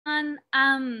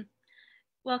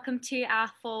Welcome to our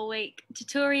 4-week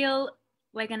tutorial.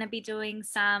 We're going to be doing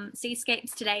some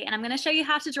seascapes today, and I'm going to show you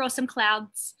how to draw some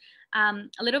clouds a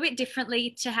little bit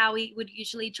differently to how we would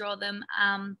usually draw them.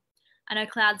 I know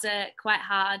clouds are quite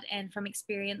hard, and from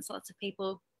experience, lots of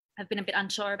people have been a bit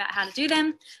unsure about how to do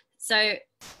them. So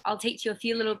I'll teach you a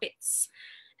few little bits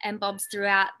and bobs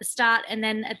throughout the start, and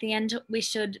then at the end, we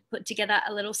should put together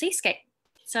a little seascape.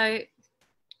 So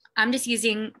I'm just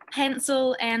using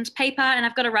pencil and paper, and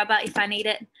I've got a rubber if I need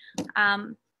it.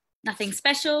 Nothing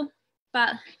special,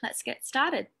 but let's get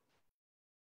started.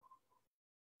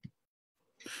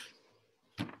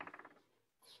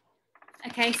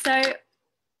 Okay, so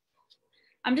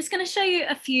I'm just going to show you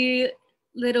a few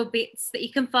little bits that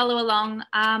you can follow along.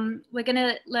 We're going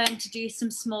to learn to do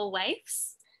some small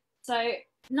waves. So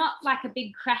not like a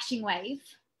big crashing wave,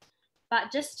 but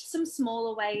just some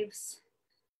smaller waves,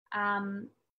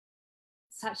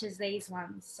 such as these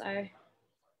ones. So I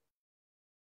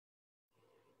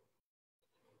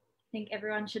think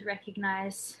everyone should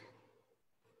recognize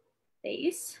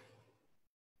these.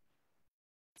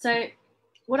 So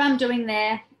what I'm doing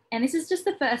there, and this is just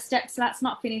the first step, so that's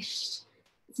not finished.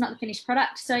 It's not the finished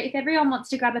product. So if everyone wants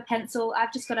to grab a pencil,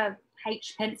 I've just got a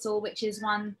H pencil, which is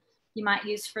one you might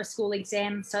use for a school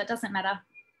exam, so it doesn't matter.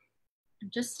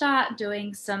 Just start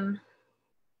doing some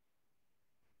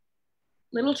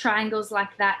little triangles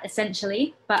like that,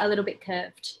 essentially, but a little bit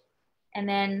curved. And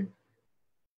then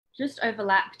just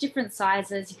overlap different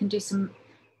sizes. You can do some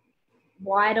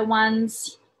wider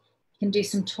ones, you can do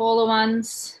some taller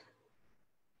ones,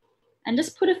 and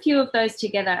just put a few of those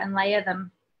together and layer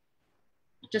them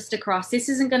just across. This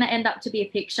isn't going to end up to be a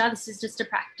picture. This is just a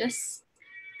practice.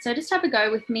 So just have a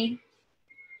go with me.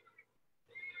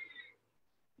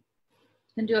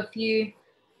 You can do a few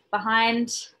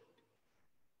behind,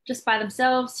 just by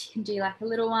themselves. You can do like a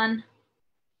little one.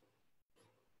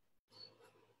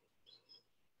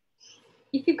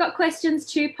 If you've got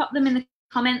questions too, pop them in the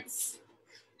comments.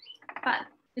 But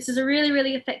this is a really,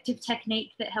 really effective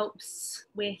technique that helps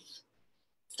with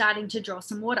starting to draw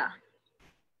some water.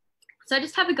 So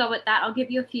just have a go at that. I'll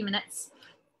give you a few minutes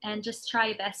and just try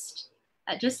your best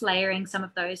at just layering some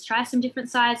of those. Try some different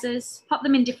sizes, pop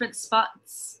them in different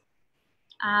spots.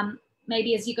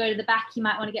 Maybe as you go to the back, you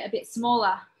might want to get a bit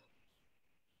smaller.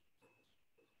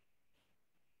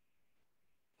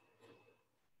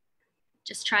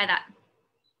 Just try that.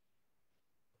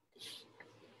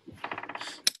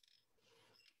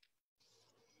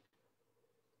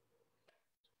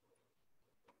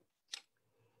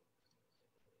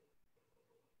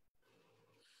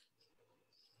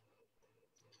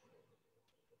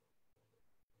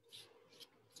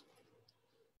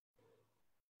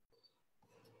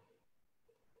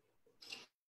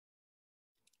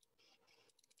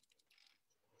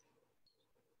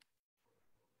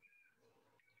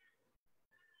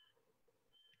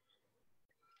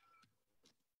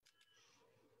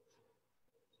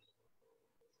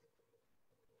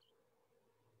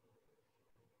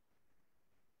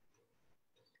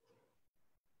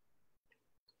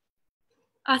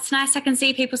 Oh, it's nice. I can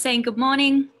see people saying good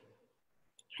morning.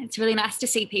 It's really nice to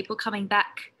see people coming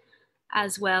back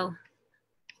as well.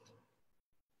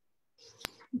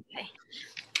 Okay.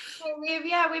 Hey, Liv,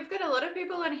 yeah, we've got a lot of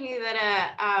people on here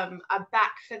that are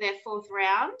back for their 4th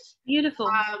round. Beautiful.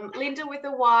 Linda with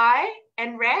a Y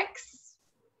and Rex.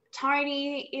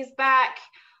 Tony is back.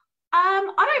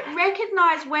 I don't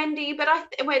recognise Wendy, but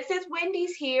it says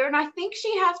Wendy's here, and I think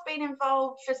she has been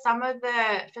involved for some of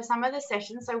the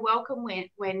sessions. So welcome,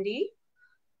 Wendy.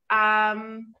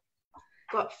 Got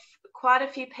quite a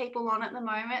few people on at the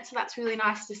moment, so that's really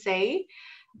nice to see.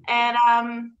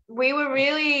 And we were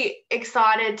really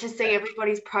excited to see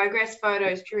everybody's progress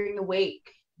photos during the week.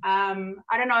 I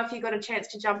don't know if you got a chance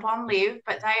to jump on, Liv,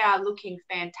 but they are looking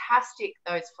fantastic,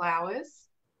 those flowers.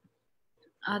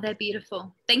 Oh, they're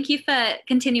beautiful. Thank you for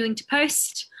continuing to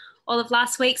post all of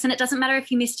last week's. And it doesn't matter if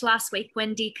you missed last week,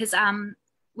 Wendy, because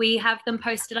we have them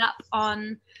posted up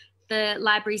on the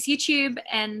library's YouTube,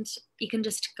 and you can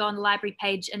just go on the library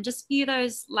page and just view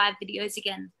those live videos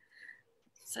again.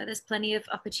 So there's plenty of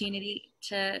opportunity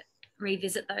to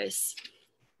revisit those.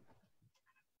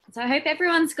 So I hope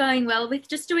everyone's going well with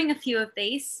just doing a few of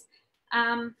these.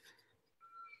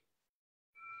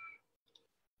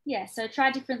 Yeah, so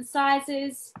try different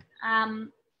sizes.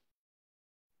 You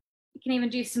can even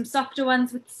do some softer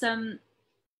ones with some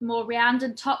more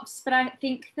rounded tops, but I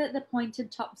think that the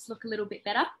pointed tops look a little bit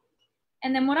better.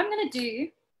 And then what I'm going to do,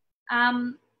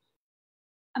 I'm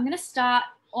going to start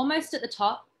almost at the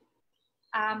top,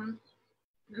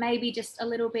 maybe just a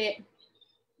little bit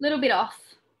off.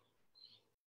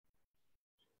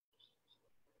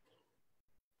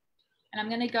 and I'm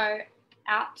going to go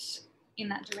out in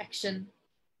that direction.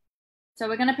 So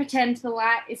we're going to pretend the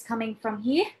light is coming from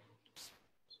here.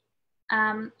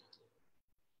 And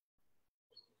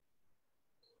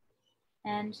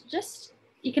just,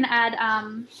 you can add,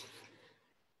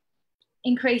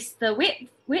 increase the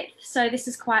width. So this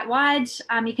is quite wide.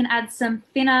 You can add some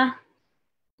thinner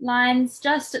lines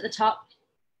just at the top.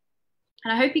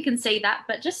 And I hope you can see that,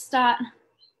 but just start.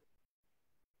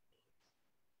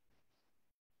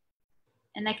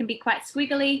 And they can be quite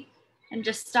squiggly, and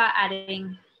just start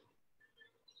adding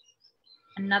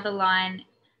another line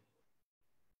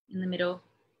in the middle.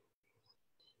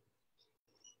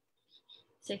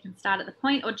 So you can start at the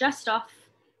point or just off,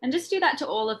 and just do that to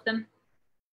all of them.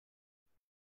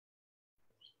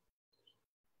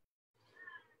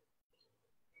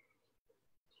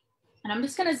 And I'm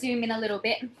just going to zoom in a little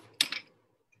bit.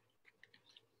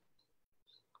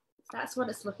 That's what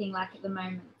it's looking like at the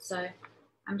moment. So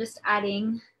I'm just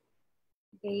adding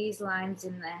these lines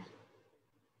in there.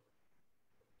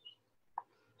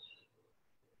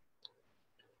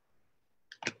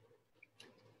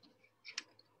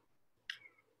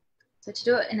 So to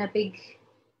do it in a big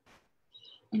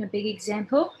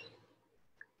example,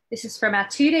 this is from our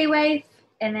 2D wave,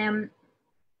 and then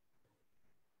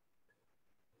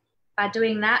by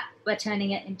doing that, we're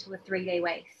turning it into a 3D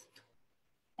wave.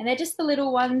 And they're just the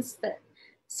little ones that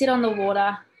sit on the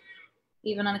water,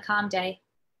 even on a calm day.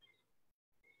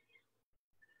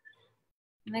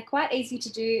 And they're quite easy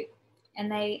to do,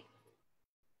 and they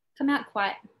come out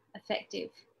quite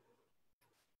effective.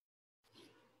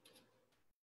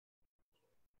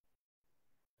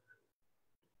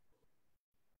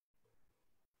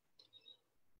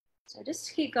 So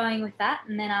just keep going with that,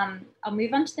 and then I'll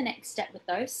move on to the next step with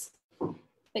those.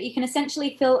 But you can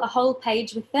essentially fill a whole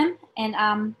page with them,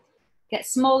 and get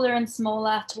smaller and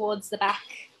smaller towards the back.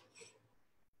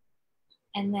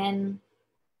 And then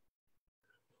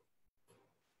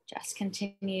just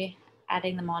continue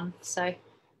adding them on. So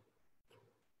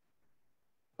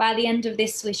by the end of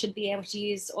this, we should be able to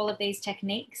use all of these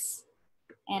techniques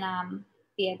and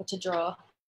be able to draw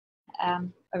a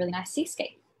really nice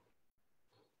seascape.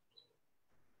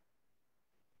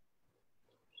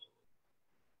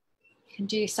 You can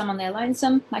do some on their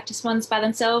lonesome, like just ones by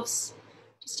themselves,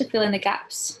 just to fill in the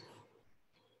gaps.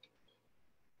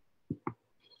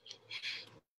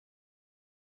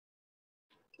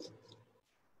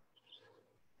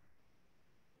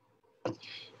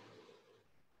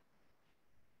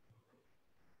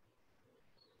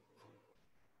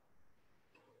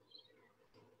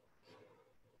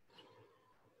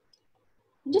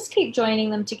 And just keep joining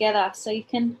them together. So you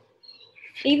can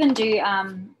even do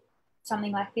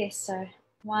something like this. So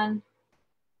one,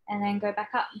 and then go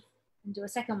back up and do a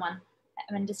second one,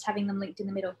 and then just having them linked in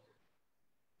the middle.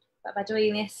 But by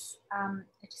doing this,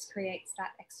 it just creates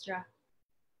that extra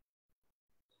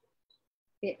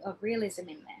bit of realism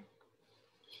in there.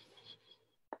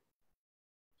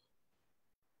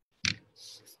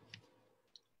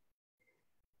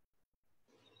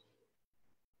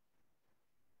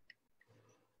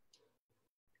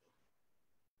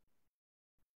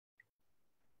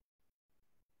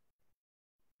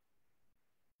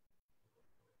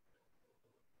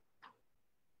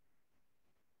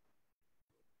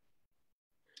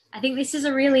 I think this is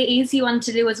a really easy one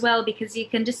to do as well, because you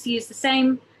can just use the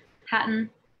same pattern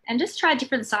and just try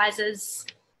different sizes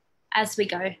as we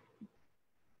go.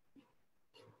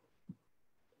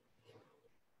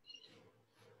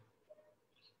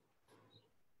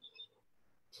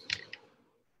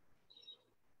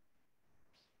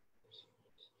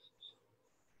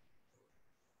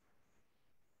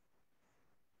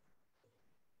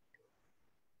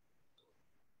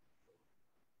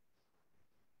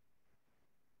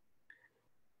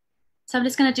 So I'm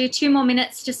just going to do 2 more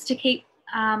minutes just to keep,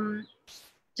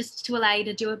 just to allow you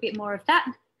to do a bit more of that,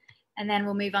 and then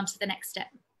we'll move on to the next step.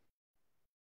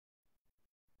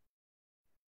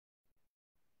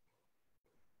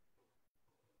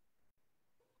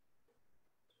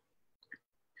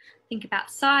 Think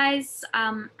about size,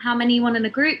 how many you want in a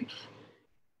group.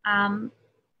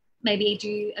 Maybe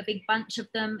do a big bunch of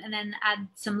them and then add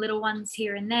some little ones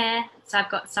here and there. So I've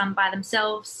got some by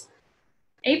themselves.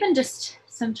 Even just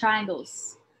some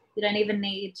triangles. You don't even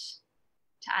need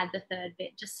to add the third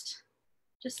bit, just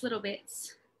little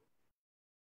bits.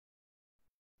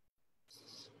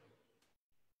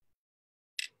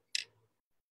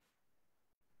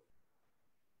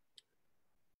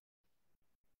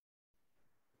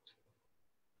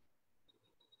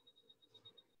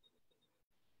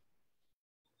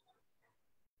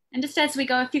 And just as we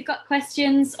go, if you've got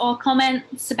questions or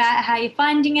comments about how you're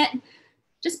finding it,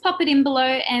 just pop it in below,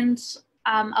 and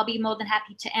I'll be more than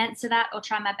happy to answer that or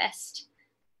try my best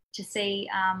to see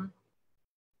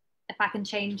if I can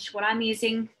change what I'm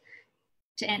using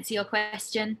to answer your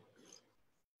question.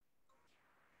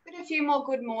 Got a few more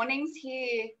good mornings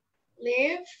here,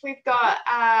 Liv. We've got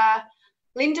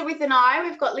Linda with an I.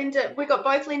 We've got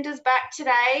both Lindas back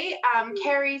today.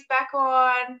 Kerry's back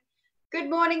on. Good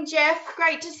morning, Jeff.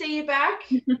 Great to see you back.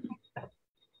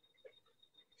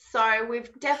 So we've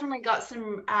definitely got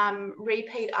some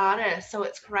repeat artists, so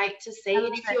it's great to see.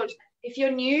 And if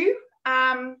you're new,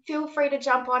 feel free to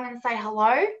jump on and say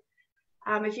hello.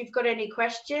 If you've got any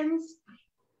questions,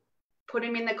 put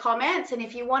them in the comments. And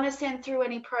if you want to send through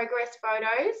any progress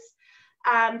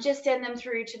photos, just send them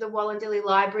through to the Wallandilly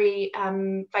Library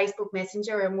Facebook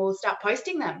Messenger, and we'll start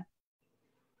posting them.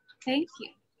 Thank you.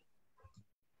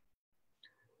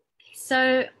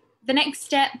 So the next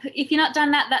step, if you're not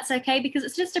done that, that's okay, because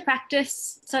it's just a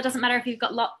practice. So it doesn't matter if you've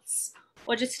got lots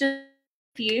or just a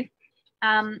few.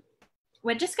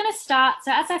 We're just going to start.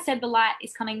 So as I said, the light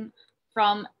is coming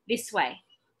from this way,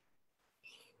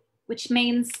 which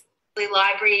means the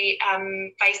library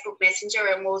Facebook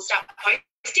Messenger, and we'll start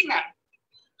posting them.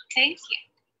 Thank you.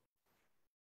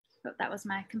 Thought that was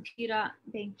my computer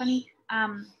being funny.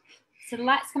 So the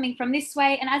light's coming from this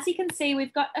way, and as you can see,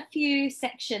 we've got a few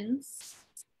sections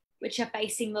which are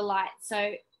facing the light.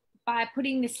 So by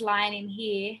putting this line in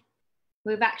here,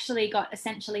 we've actually got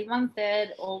essentially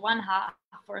 1/3 or 1/2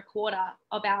 or 1/4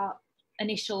 of our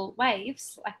initial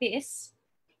waves, like this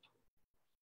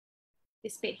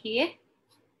bit here.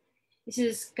 This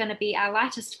is going to be our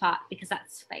lightest part because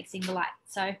that's facing the light.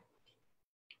 So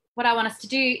what I want us to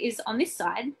do is on this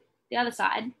side, the other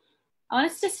side, I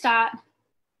want us to start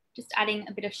just adding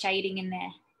a bit of shading in there.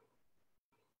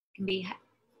 It can be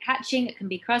hatching, it can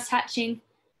be cross hatching.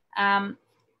 I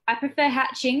prefer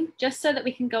hatching just so that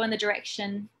we can go in the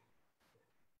direction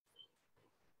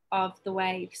of the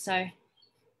wave. So I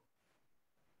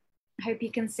hope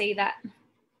you can see that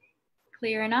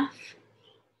clear enough.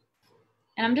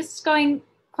 And I'm just going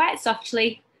quite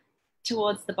softly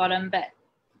towards the bottom, but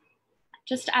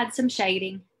just add some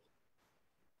shading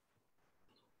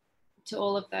to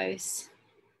all of those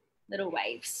little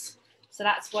waves. So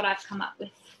that's what I've come up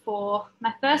with for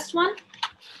my first one.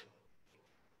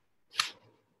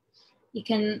 You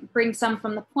can bring some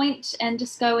from the point and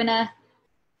just go in a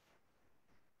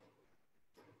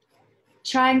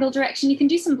triangle direction. You can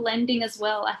do some blending as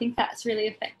well. I think that's really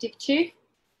effective too.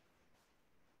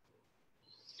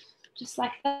 Just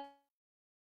like that.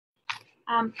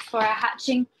 For our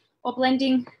hatching or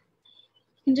blending,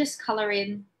 you can just colour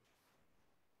in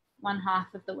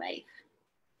 1/2 of the wave.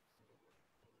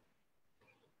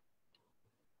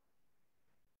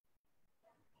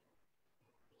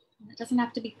 It doesn't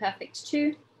have to be perfect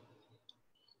too.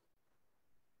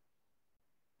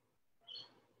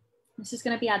 This is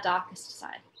going to be our darkest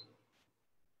side.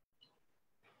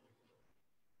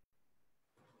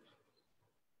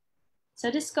 So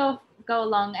just go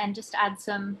along and just add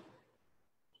some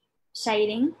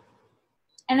shading,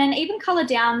 and then even colour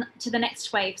down to the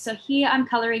next wave. So here I'm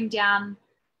colouring down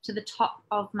to the top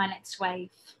of my next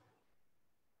wave.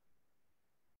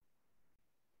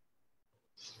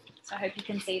 So I hope you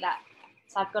can see that.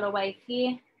 So I've got a wave here,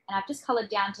 and I've just coloured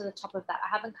down to the top of that. I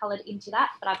haven't coloured into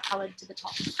that, but I've coloured to the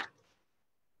top.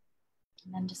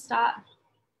 And then just start,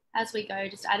 as we go,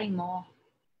 just adding more.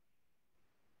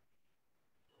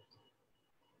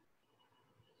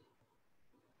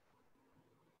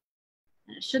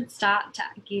 And it should start to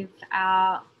give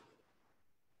our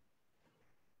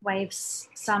waves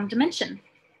some dimension.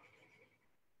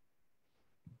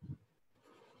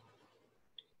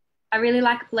 I really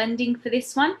like blending for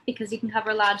this one because you can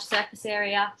cover a large surface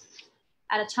area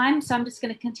at a time. So I'm just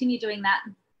going to continue doing that.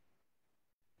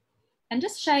 And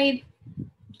just shade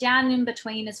down in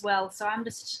between as well. So I'm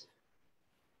just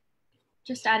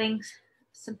adding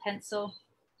some pencil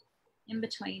in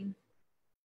between,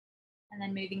 and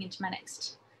then moving into my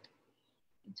next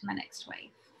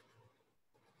wave.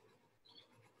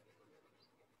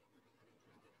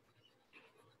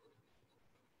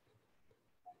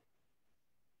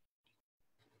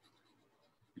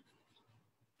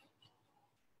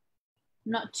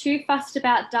 I'm not too fussed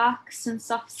about darks and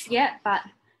softs yet, but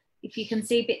if you can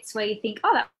see bits where you think,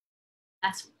 oh,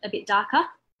 that's a bit darker,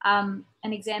 an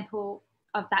example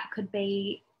of that could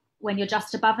be when you're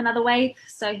just above another wave.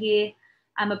 So here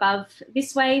I'm above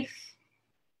this wave,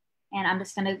 and I'm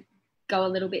just going to go a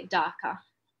little bit darker.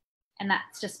 And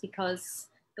that's just because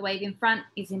the wave in front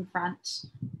is in front,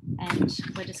 and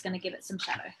we're just going to give it some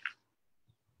shadow.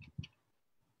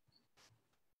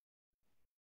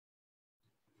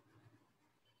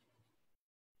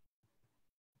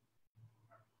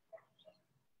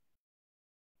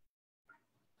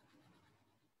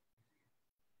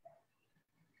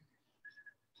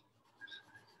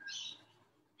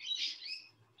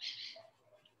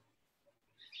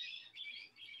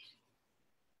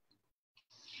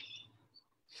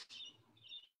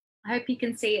 I hope you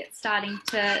can see it starting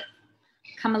to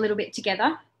come a little bit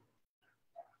together.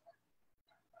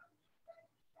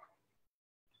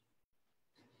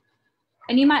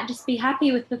 And you might just be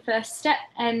happy with the first step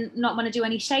and not want to do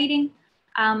any shading.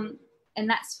 And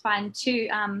that's fine too.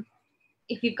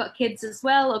 If you've got kids as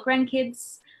well or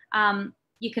grandkids,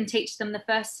 you can teach them the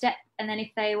first step. And then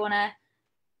if they want to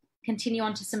continue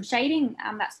on to some shading,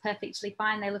 that's perfectly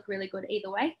fine. They look really good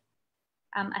either way.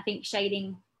 I think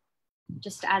shading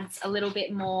just adds a little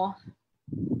bit more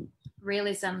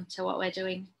realism to what we're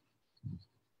doing.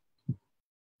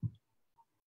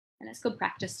 And it's good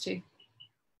practice too.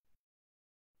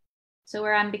 So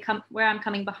where I'm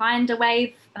coming behind a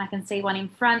wave and I can see one in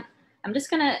front, I'm just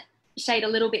going to shade a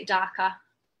little bit darker.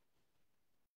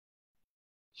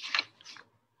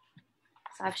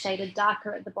 So I've shaded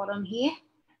darker at the bottom here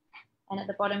and at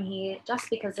the bottom here, just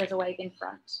because there's a wave in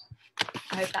front.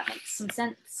 I hope that makes some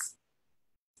sense.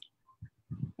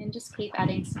 And just keep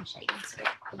adding some shading so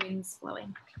the wind's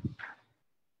blowing.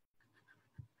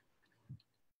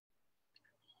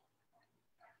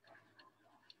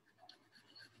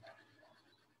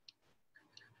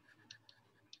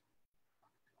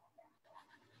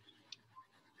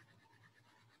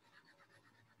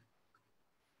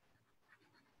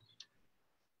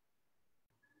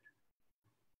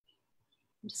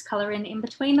 Just colour in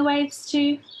between the waves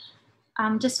too,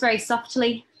 just very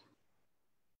softly.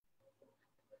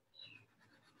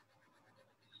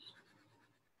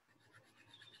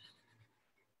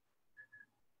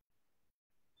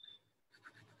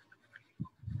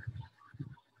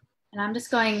 And I'm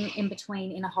just going in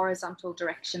between in a horizontal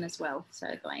direction as well, so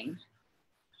going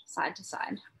side to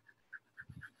side.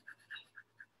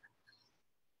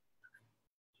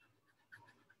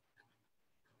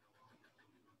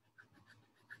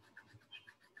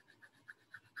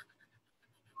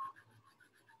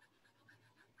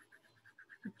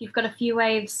 If you've got a few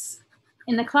waves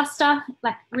in the cluster,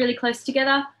 like really close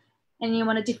together, and you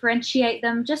want to differentiate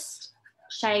them, just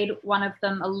shade one of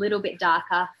them a little bit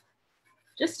darker,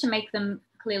 just to make them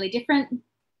clearly different.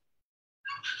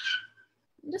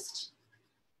 Just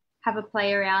have a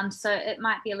play around. So it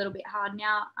might be a little bit hard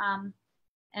now,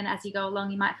 and as you go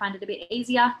along, you might find it a bit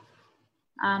easier.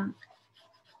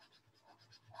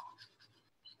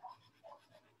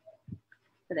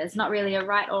 But there's not really a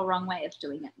right or wrong way of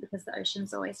doing it because the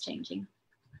ocean's always changing.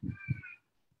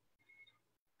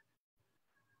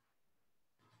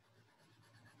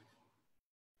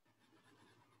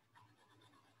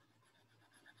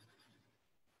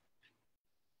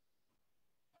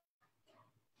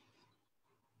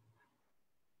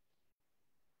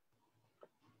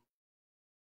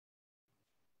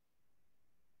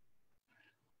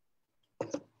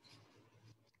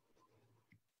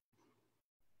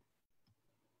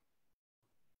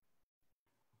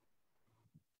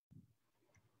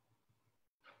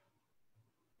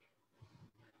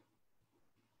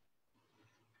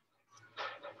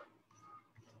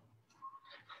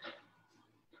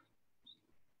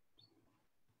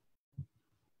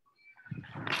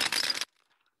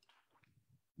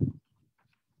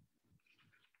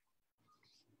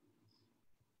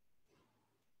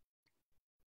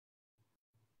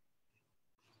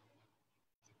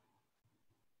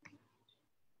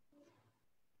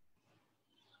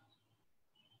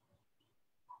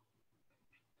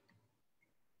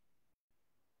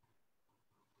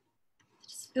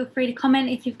 Just feel free to comment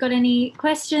if you've got any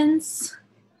questions.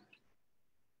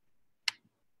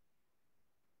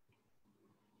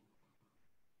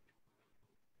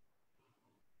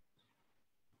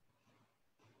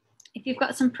 If you've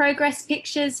got some progress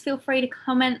pictures, feel free to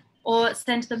comment or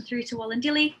send them through to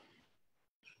Wallandilly.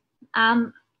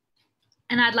 And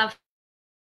I'd love.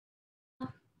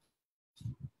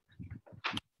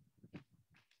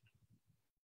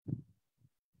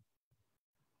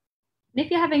 And if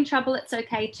you're having trouble, it's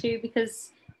okay too,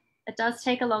 because it does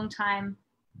take a long time,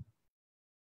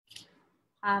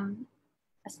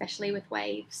 especially with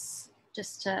waves,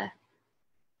 just to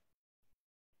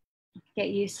get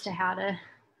used to how to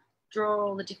draw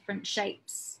all the different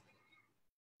shapes.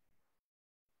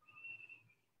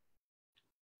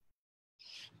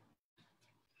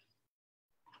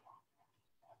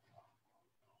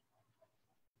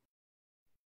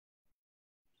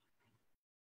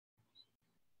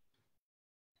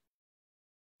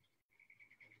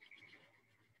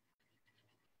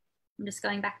 I'm just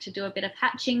going back to do a bit of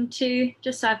hatching too,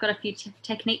 just so I've got a few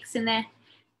techniques in there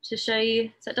to show you.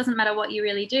 So it doesn't matter what you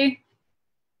really do.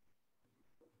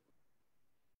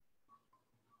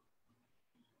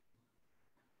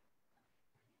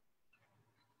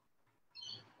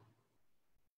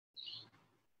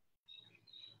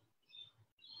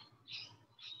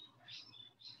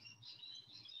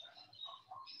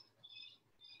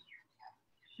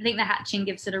 I think the hatching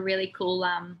gives it a really cool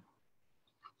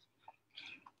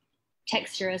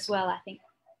texture as well. I think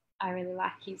I really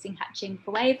like using hatching for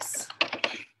waves.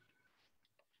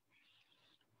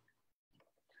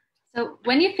 So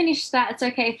when you finish that, it's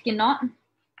okay if you're not.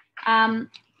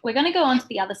 We're going to go on to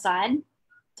the other side.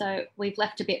 So we've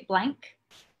left a bit blank.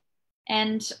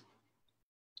 And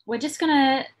we're just going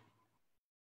to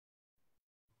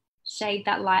shade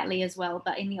that lightly as well,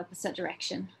 but in the opposite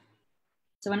direction.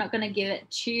 So we're not going to give it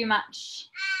too much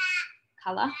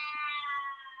color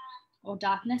or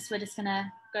darkness. We're just going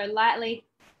to go lightly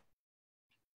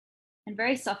and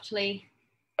very softly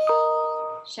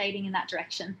shading in that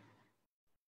direction.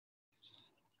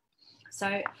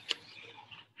 So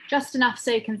just enough so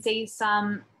you can see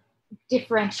some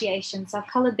differentiation. So I've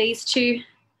colored these two.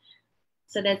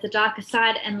 So there's the darker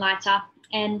side and lighter,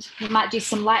 and we might do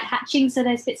some light hatching. So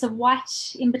there's bits of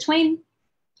white in between.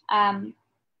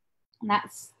 And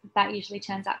that usually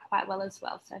turns out quite well as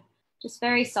well. So just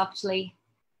very softly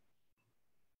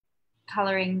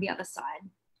coloring the other side.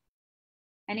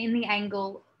 And in the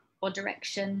angle or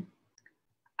direction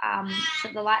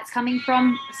that the light's coming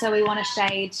from. So we want to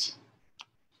shade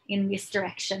in this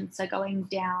direction. So going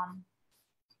down.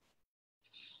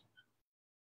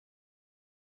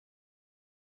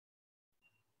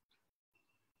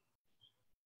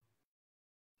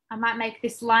 I might make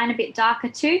this line a bit darker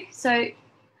too. So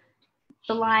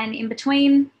the line in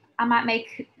between, I might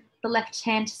make the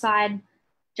left-hand side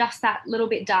just that little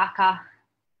bit darker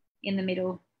in the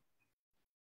middle,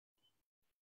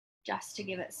 just to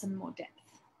give it some more depth.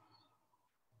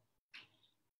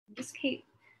 Just keep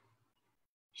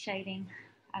shading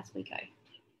as we go,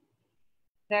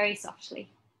 very softly.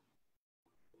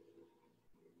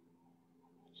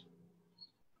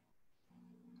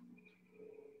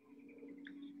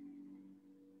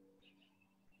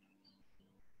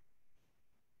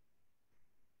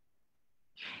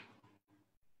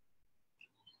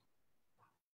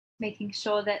 Making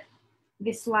sure that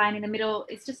this line in the middle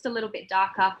is just a little bit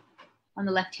darker on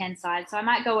the left-hand side. So I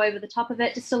might go over the top of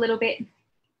it just a little bit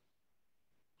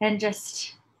and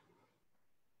just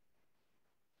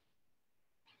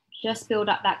build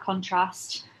up that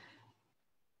contrast.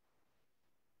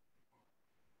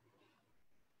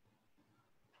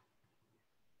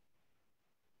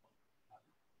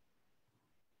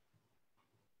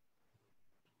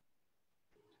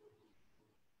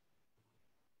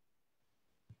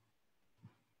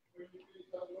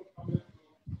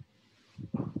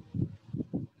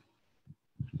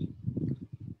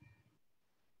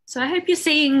 So I hope you're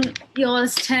seeing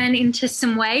yours turn into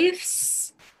some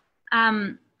waves.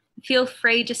 Feel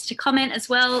free just to comment as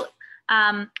well.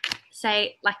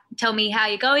 Tell me how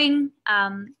you're going.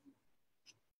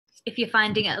 If you're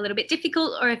finding it a little bit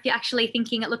difficult, or if you're actually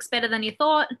thinking it looks better than you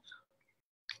thought,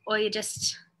 or you're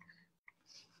just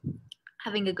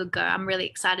having a good go. I'm really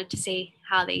excited to see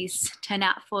how these turn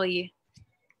out for you.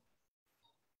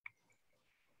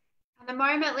 At the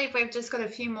moment, Liv, we've just got a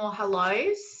few more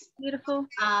hellos. Beautiful.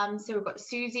 So we've got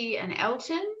Susie and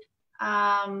Elton.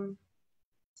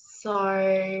 So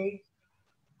I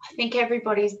think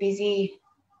everybody's busy.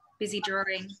 Busy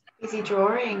drawing. Busy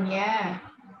drawing, yeah.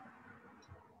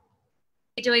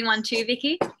 You're doing one too,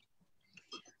 Vicky?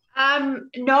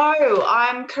 No,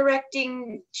 I'm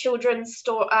correcting children's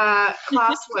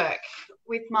classwork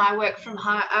with my work from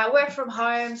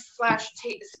home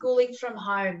 / schooling from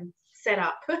home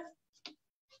setup.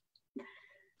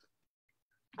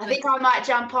 I think I might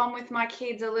jump on with my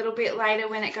kids a little bit later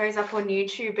when it goes up on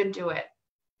YouTube and do it.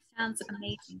 Sounds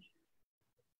amazing.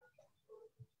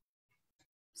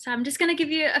 So I'm just going to give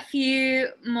you a few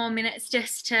more minutes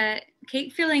just to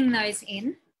keep filling those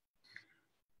in.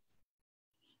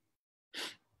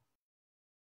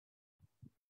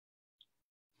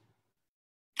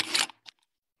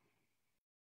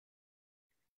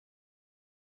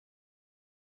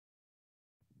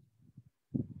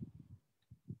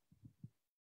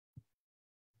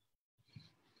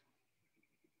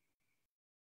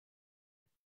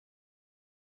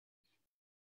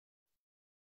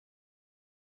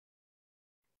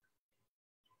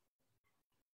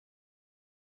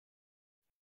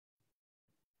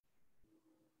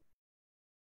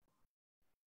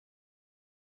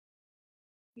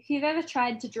 If you've ever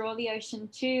tried to draw the ocean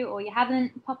too, or you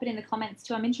haven't, pop it in the comments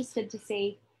too. I'm interested to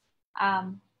see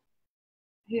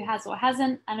who has or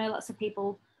hasn't. I know lots of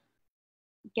people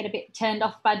get a bit turned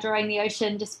off by drawing the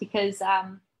ocean just because I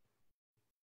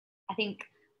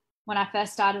think when I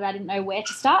first started, I didn't know where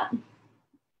to start.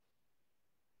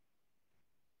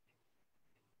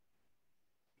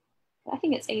 I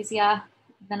think it's easier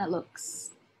than it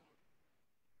looks.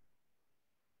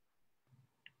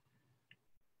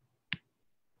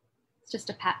 It's just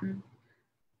a pattern.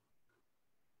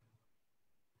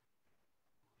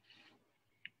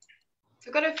 So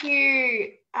I've got a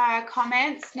few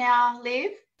comments now,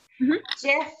 Liv. Mm-hmm.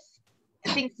 Jeff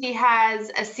thinks he has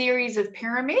a series of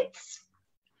pyramids.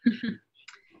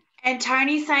 And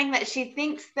Tony's saying that she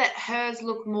thinks that hers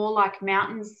look more like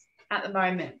mountains at the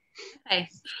moment. Okay.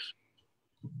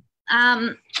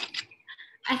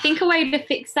 I think a way to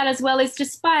fix that as well is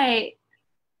just by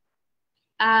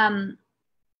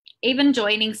even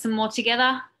joining some more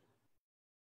together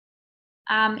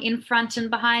in front and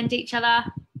behind each other.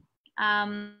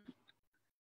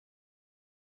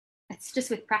 It's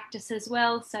just with practice as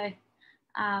well. So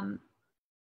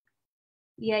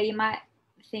yeah, you might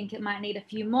think it might need a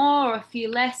few more or a few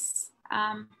less.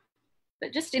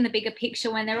 But just in the bigger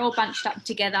picture, when they're all bunched up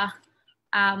together,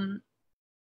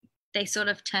 they sort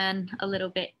of turn a little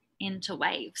bit into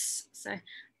waves. So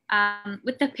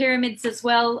with the pyramids as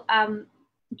well,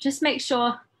 just make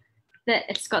sure that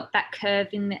it's got that curve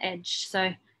in the edge.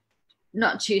 So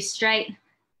not too straight,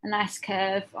 a nice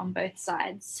curve on both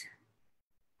sides.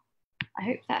 I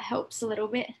hope that helps a little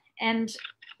bit. And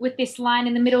with this line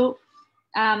in the middle,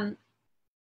 a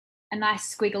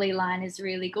nice squiggly line is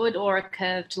really good, or a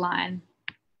curved line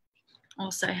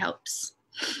also helps.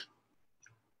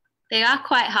 They are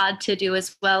quite hard to do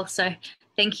as well, so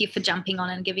thank you for jumping on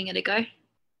and giving it a go.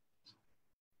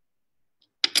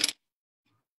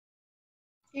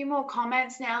 A few more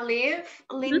comments now, Liv.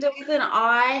 Linda with an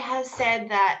I has said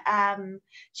that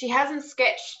she hasn't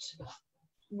sketched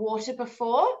water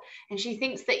before and she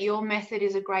thinks that your method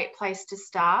is a great place to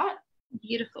start.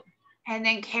 Beautiful. And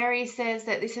then Kerry says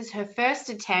that this is her first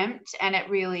attempt and it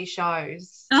really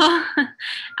shows. Oh,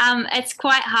 it's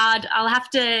quite hard. I'll have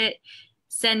to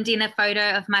send in a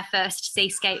photo of my first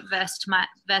seascape versus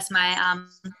my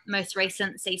most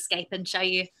recent seascape and show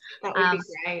you that would be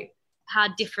great. How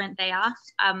different they are.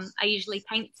 I usually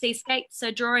paint seascapes,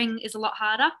 so drawing is a lot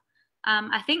harder,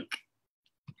 I think.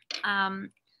 But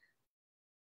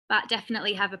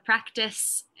definitely have a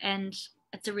practice and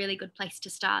it's a really good place to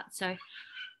start. So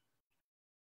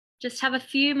just have a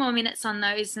few more minutes on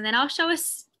those and then I'll show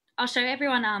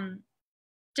everyone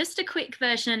just a quick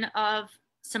version of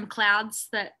some clouds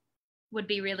that would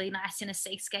be really nice in a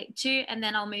seascape too, and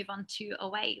then I'll move on to a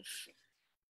wave.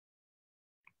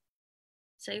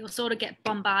 So you'll sort of get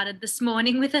bombarded this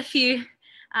morning with a few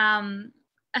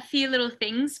little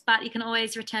things, but you can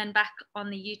always return back on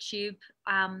the YouTube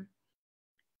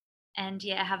and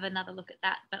yeah, have another look at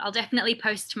that. But I'll definitely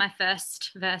post my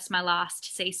first versus my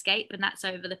last seascape, and that's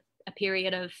over a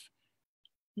period of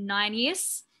 9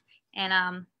 years.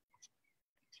 And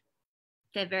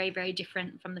they're very, very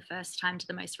different from the first time to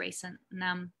the most recent.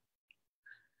 And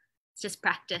it's just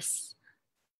practice.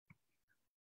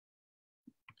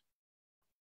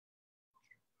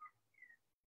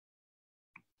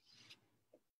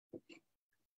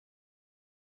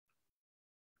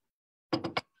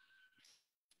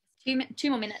 Two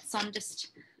more minutes on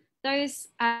just those.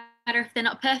 Matter if they're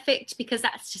not perfect because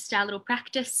that's just our little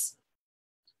practice.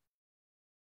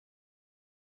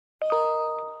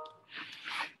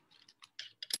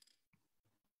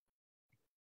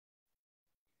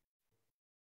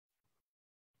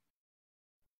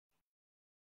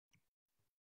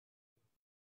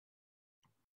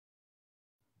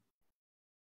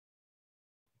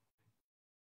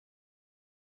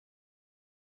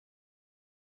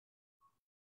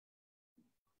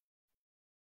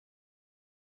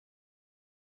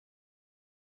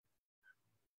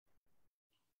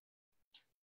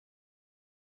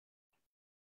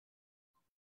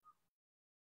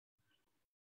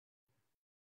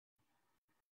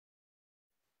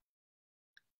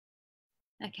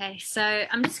 Okay, so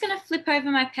I'm just going to flip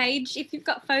over my page. If you've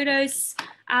got photos,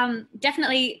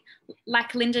 definitely,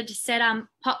 like Linda just said,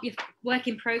 pop your work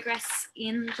in progress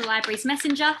in the library's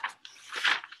messenger.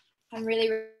 I'm really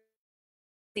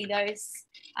see those.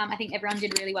 I think everyone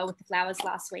did really well with the flowers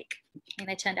last week. I think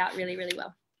they turned out really, really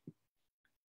well.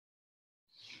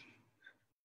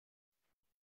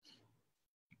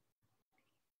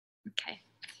 Okay.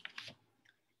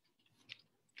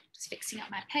 Just fixing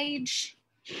up my page.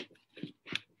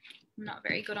 I'm not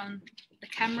very good on the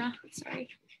camera, sorry.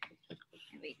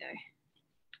 Here we go.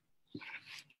 Okay.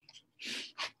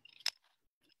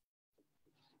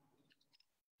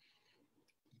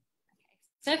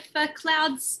 So for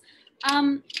clouds,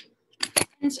 and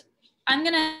I'm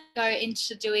gonna go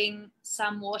into doing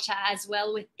some water as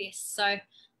well with this. So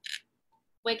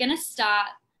we're gonna start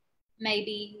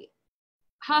maybe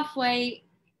halfway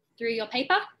through your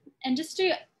paper and just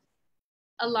do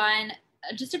a line,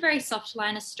 just a very soft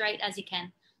line, as straight as you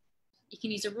can. You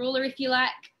can use a ruler if you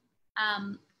like.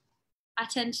 I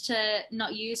tend to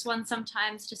not use one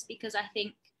sometimes just because I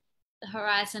think the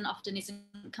horizon often isn't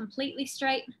completely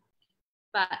straight,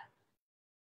 but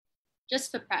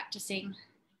just for practicing,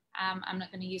 I'm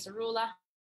not going to use a ruler.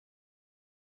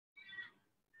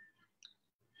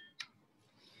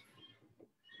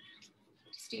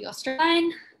 Just do your straight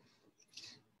line.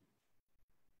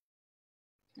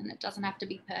 And it doesn't have to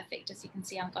be perfect. As you can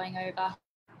see, I'm going over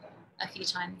a few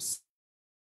times.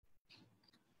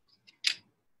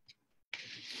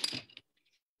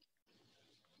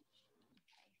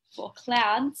 For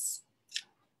clouds,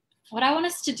 what I want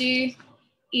us to do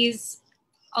is,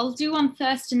 I'll do one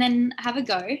first and then have a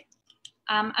go.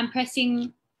 I'm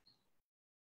pressing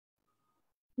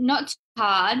not too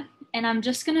hard, and I'm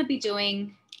just going to be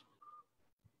getting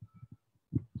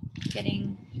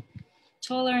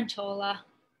taller and taller.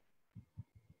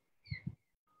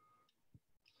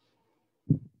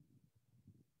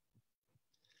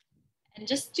 And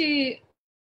just do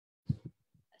a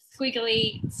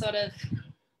squiggly sort of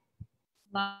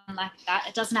line like that.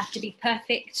 It doesn't have to be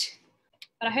perfect,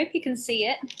 but I hope you can see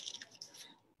it.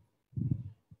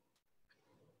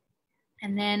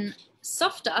 And then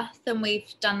softer than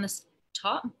we've done this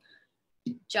top,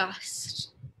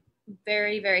 just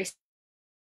very, very,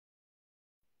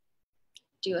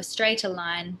 do a straighter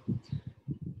line,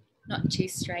 not too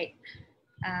straight,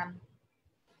 at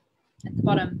the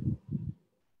bottom.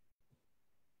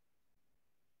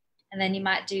 And then you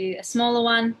might do a smaller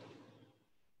one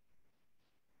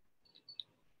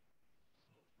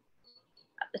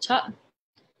at the top.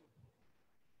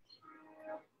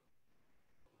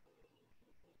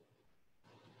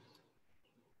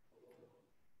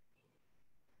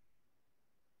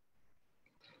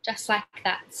 Just like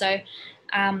that. So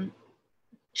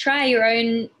try your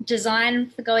own design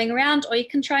for going around, or you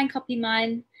can try and copy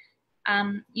mine.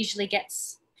 Usually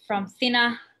gets from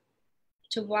thinner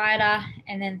to wider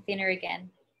and then thinner again.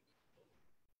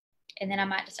 And then I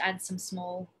might just add some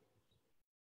small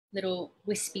little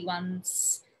wispy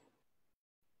ones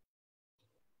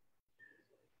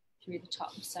through the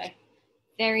top. So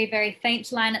very, very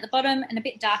faint line at the bottom and a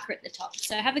bit darker at the top.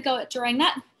 So have a go at drawing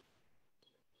that.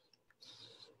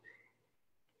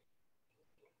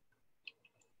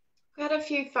 Got a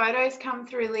few photos come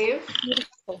through, Liv.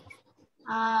 Beautiful.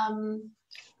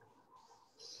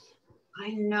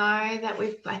 I know that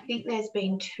I think there's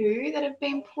been 2 that have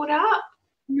been put up.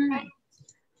 Nice.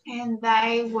 And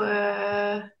they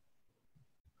were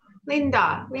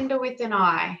Linda with an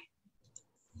I.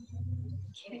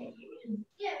 Okay.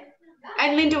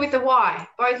 And Linda with a Y,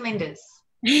 both Lindas.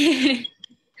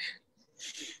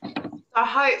 So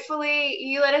hopefully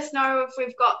you let us know if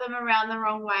we've got them around the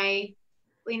wrong way.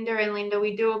 Linda and Linda,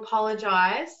 we do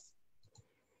apologise,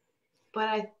 but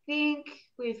I think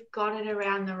we've got it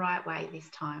around the right way this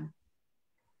time.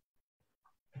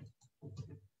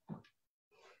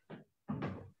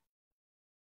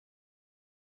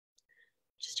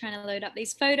 Just trying to load up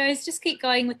these photos. Just keep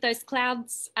going with those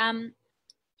clouds.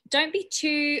 Don't be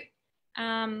too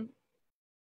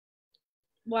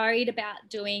worried about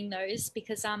doing those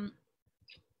because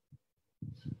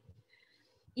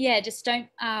yeah, just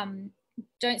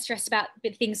don't stress about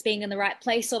things being in the right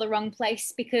place or the wrong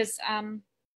place, because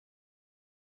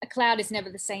a cloud is never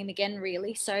the same again,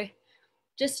 really. So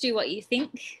just do what you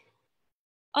think.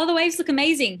 Oh, the waves look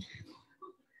amazing.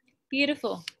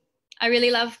 Beautiful. I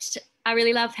really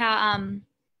love how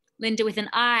Linda with an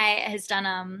I has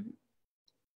done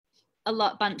a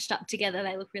lot bunched up together.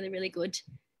 They look really, really good.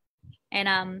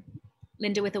 And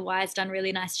Linda with a Y has done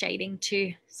really nice shading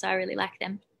too. So I really like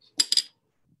them.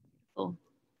 Cool.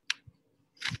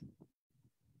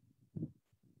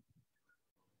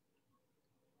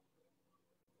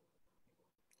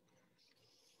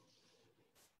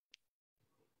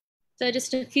 So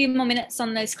just a few more minutes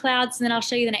on those clouds and then I'll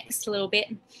show you the next a little bit.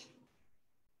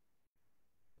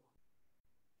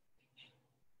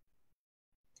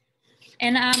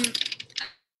 And at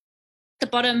the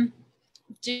bottom,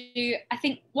 I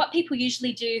think what people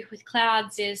usually do with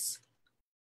clouds is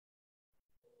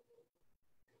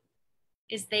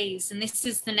these, and this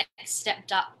is the next step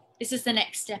up. This is the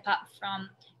next step up from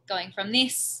going from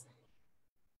this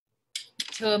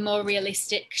to a more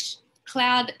realistic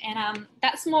cloud, and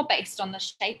that's more based on the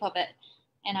shape of it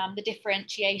and the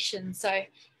differentiation. So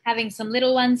having some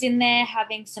little ones in there,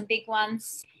 having some big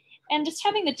ones, and just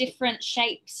having the different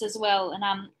shapes as well. And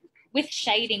with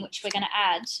shading, which we're going to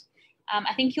add,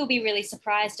 I think you'll be really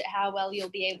surprised at how well you'll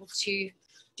be able to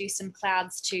do some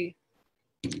clouds too.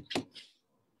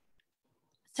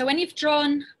 So when you've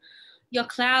drawn your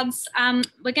clouds,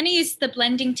 we're going to use the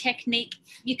blending technique.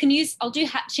 You can use, I'll do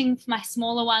hatching for my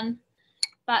smaller one,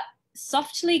 but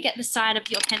softly get the side of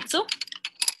your pencil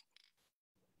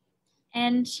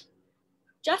and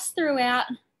just throughout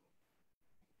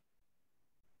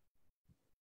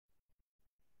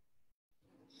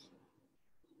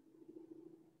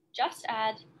just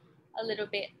add a little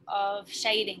bit of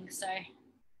shading. So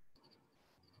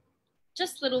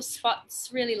just little spots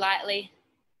really lightly.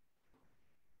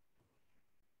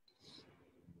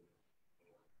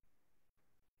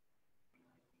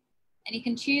 And you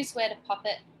can choose where to pop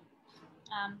it.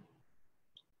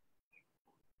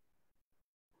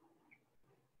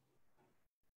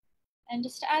 And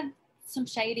just add some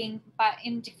shading, but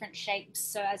in different shapes.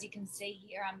 So as you can see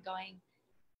here, I'm going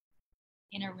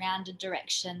in a rounded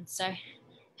direction. So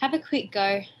have a quick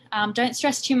go. Don't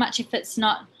stress too much if it's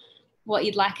not what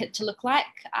you'd like it to look like.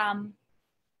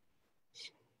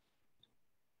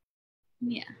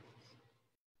 Yeah.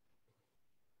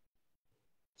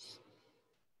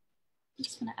 I'm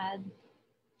just gonna add.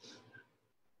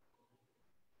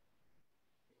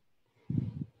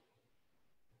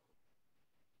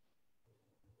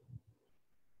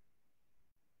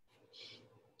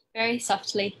 Very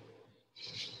softly.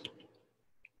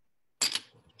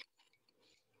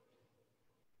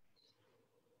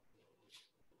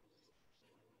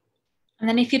 And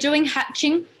then if you're doing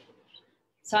hatching,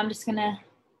 so I'm just gonna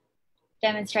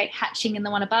demonstrate hatching in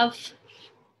the one above.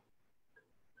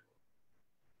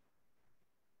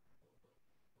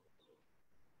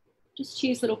 Just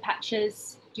choose little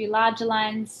patches, do larger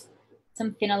lines,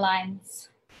 some thinner lines.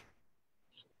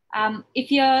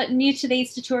 If you're new to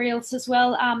these tutorials as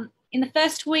well, in the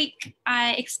first week,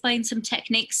 I explained some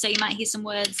techniques. So you might hear some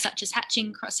words such as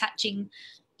hatching, cross-hatching,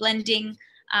 blending,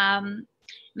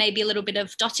 maybe a little bit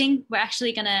of dotting. We're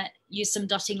actually gonna use some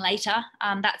dotting later.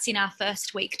 That's in our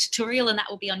first week tutorial, and that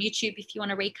will be on YouTube if you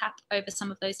wanna recap over some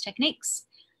of those techniques.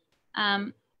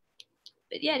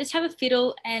 But yeah, just have a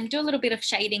fiddle and do a little bit of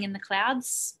shading in the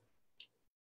clouds.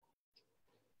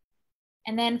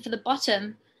 And then for the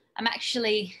bottom, I'm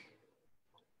actually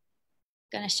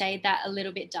going to shade that a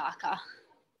little bit darker.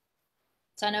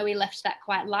 So I know we left that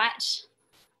quite light.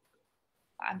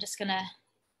 I'm just going to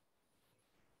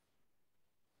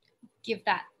give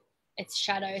that its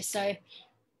shadow. So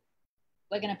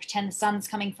we're going to pretend the sun's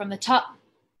coming from the top.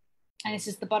 And this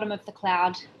is the bottom of the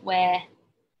cloud where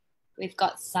we've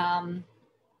got some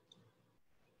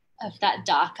of that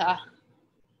darker,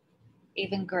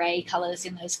 even grey colours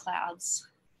in those clouds.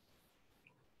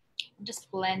 And just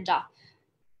blend up.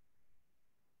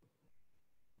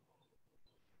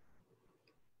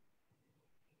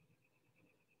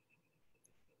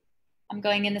 I'm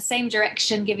going in the same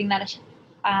direction, giving that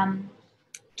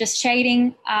just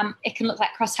shading. It can look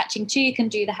like cross hatching too. You can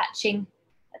do the hatching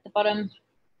at the bottom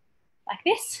like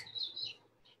this.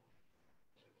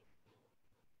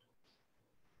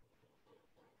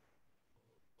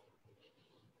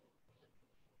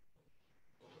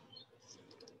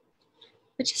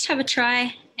 But just have a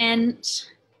try and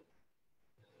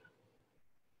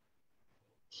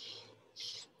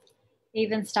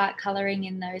even start colouring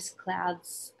in those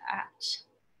clouds at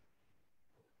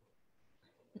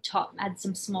the top. Add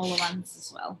some smaller ones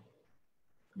as well.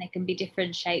 They can be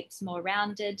different shapes, more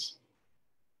rounded.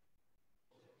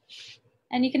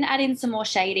 And you can add in some more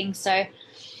shading. So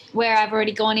where I've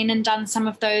already gone in and done some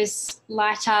of those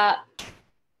lighter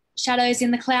shadows in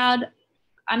the cloud,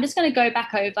 I'm just going to go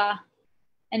back over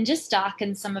and just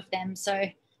darken some of them. So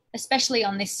especially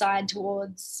on this side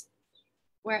towards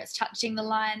where it's touching the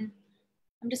line,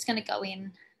 I'm just going to go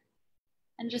in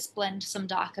and just blend some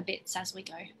darker bits as we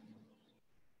go.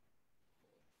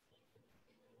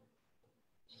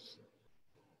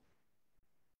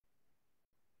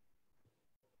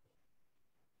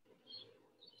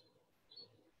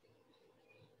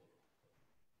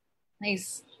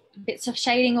 These bits of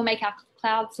shading will make our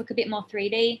clouds look a bit more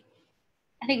 3D.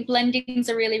 I think blending is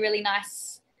a really, really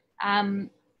nice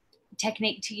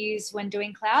technique to use when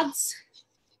doing clouds.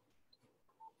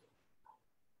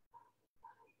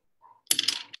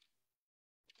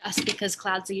 Just because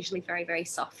clouds are usually very, very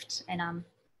soft and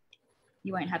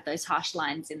you won't have those harsh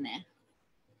lines in there.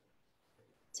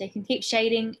 So you can keep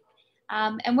shading.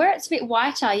 And where it's a bit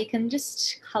whiter, you can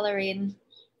just colour in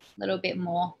a little bit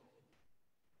more.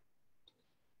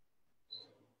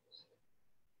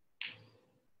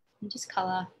 And just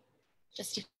colour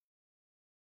just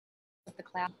the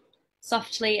cloud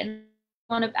softly, and if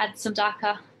you want to add some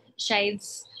darker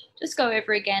shades, just go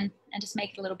over again and just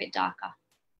make it a little bit darker.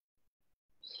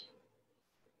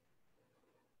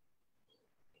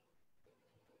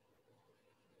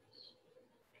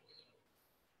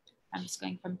 I'm just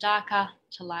going from darker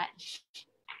to light.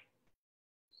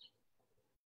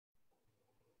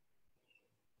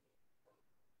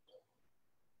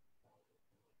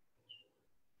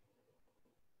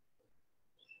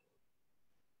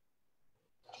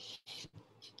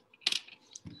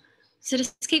 So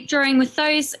just keep drawing with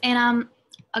those, and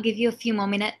I'll give you a few more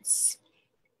minutes.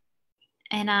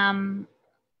 And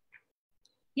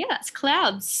yeah, that's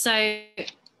clouds. So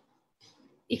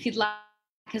if you'd like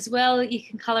as well, you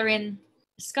can colour in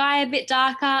the sky a bit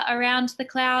darker around the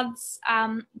clouds,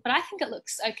 but I think it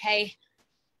looks okay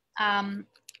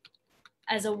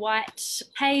as a white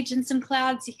page and some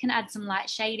clouds. You can add some light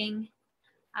shading.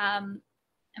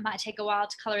 It might take a while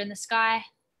to colour in the sky,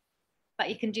 but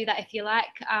you can do that if you like.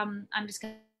 I'm just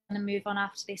going to move on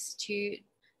after this to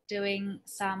doing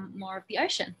some more of the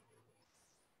ocean. And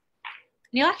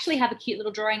you'll actually have a cute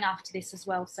little drawing after this as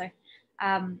well. So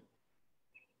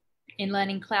in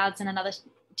learning clouds and another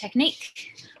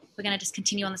technique, we're going to just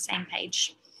continue on the same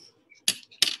page.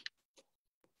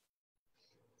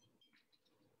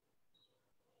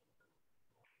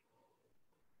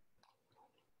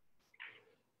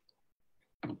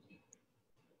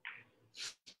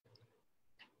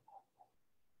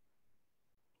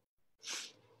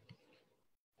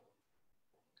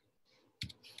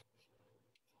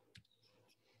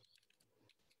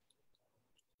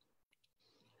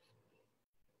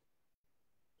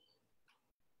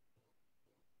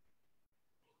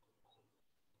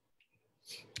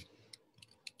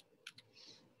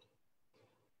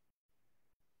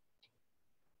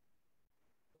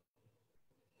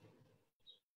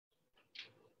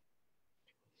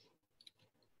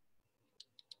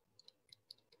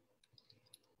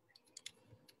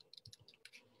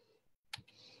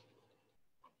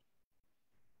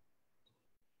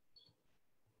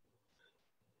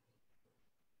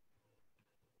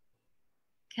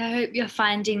 Okay, I hope you're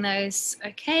finding those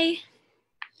okay.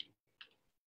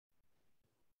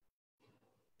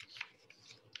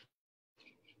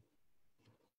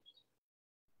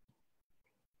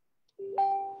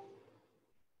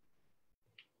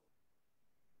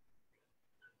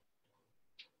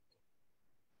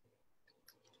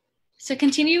 So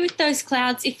continue with those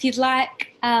clouds if you'd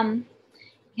like. You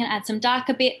can add some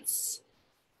darker bits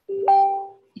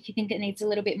if you think it needs a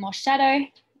little bit more shadow.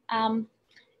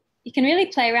 You can really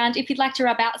play around. If you'd like to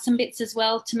rub out some bits as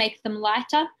well to make them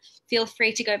lighter, feel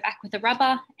free to go back with a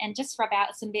rubber and just rub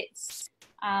out some bits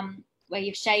where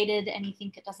you've shaded and you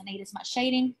think it doesn't need as much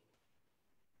shading.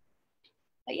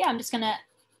 But yeah, I'm just going to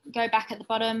go back at the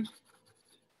bottom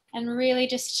and really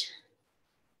just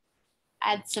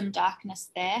add some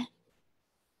darkness there,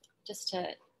 just to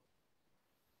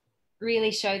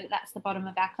really show that that's the bottom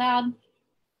of our cloud,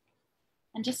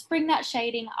 and just bring that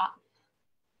shading up.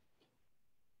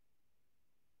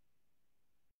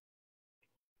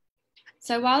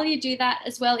 So while you do that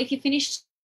as well, if you're finished,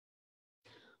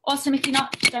 awesome. If you're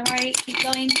not, don't worry, keep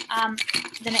going.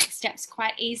 The next step's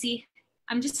quite easy.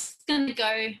 I'm just going to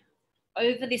go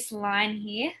over this line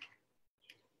here,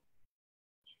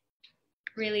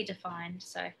 really defined.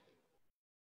 So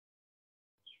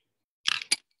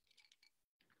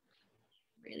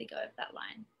really go over that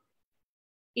line.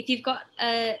 If you've got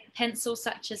a pencil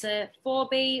such as a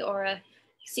 4B or a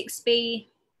 6B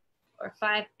or a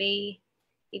 5B,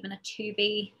 even a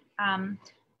 2B,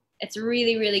 it's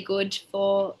really, really good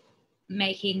for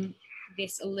making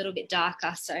this a little bit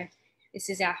darker. So this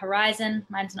is our horizon.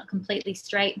 Mine's not completely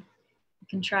straight. You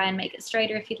can try and make it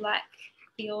straighter if you'd like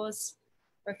for yours,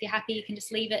 or if you're happy, you can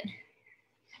just leave it.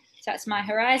 So that's my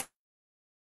horizon.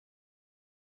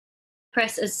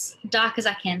 Press as dark as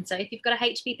I can. So if you've got a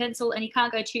HB pencil and you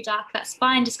can't go too dark, that's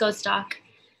fine. Just go as dark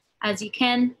as you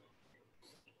can.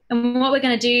 And what we're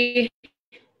going to do,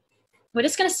 we're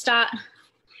just going to start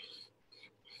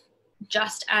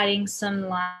just adding some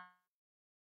lines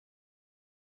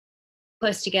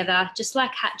close together, just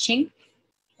like hatching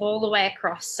all the way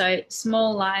across. So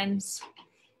small lines,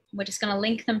 we're just going to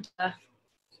link them to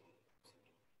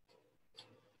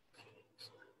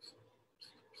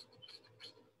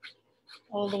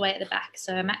all the way at the back.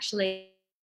 So I'm actually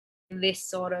this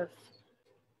sort of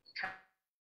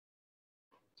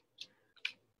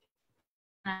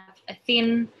a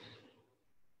thin,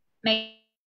 maybe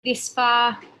this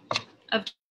far of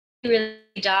really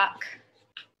dark,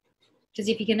 because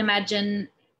if you can imagine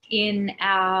in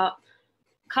our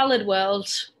coloured world,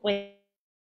 we're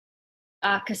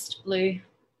darkest blue,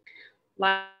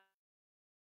 light,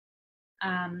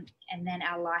 and then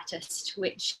our lightest,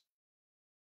 which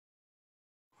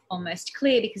almost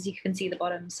clear because you can see the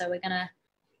bottom. So we're going to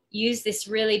use this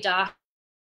really dark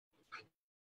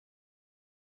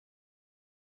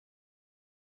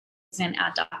and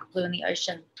our dark blue in the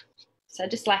ocean. So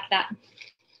just like that.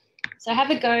 So have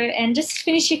a go and just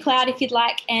finish your cloud if you'd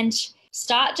like, and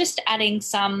start just adding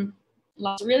some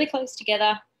lines really close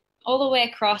together all the way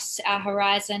across our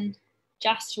horizon,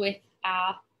 just with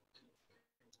our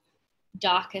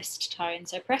darkest tone.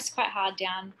 So press quite hard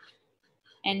down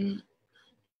and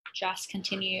just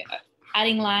continue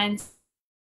adding lines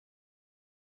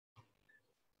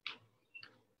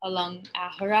along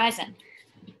our horizon.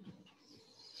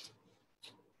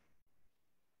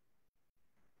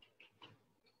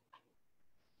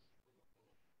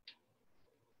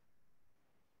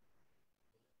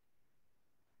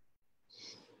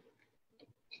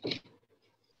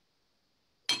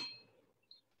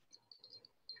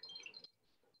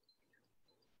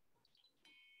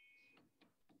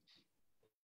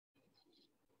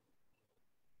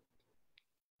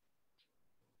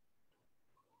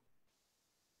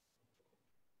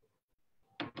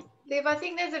 Liv, I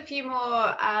think there's a few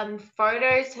more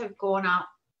photos have gone up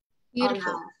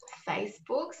Beautiful. on our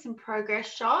Facebook, some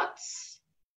progress shots.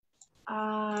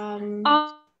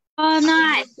 Oh,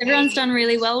 nice. Everyone's done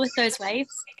really well with those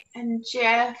waves. And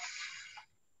Jeff,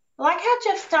 I like how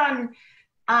Jeff's done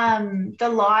the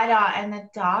lighter and the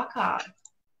darker.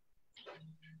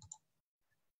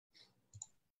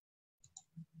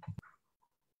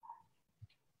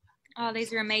 Oh,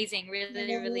 these are amazing.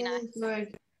 Really, really nice.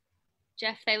 Good.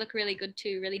 Jeff, they look really good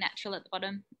too. Really natural at the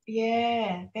bottom.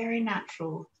 Yeah, very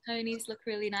natural. Tony's look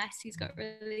really nice. He's got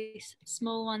really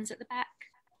small ones at the back.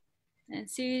 And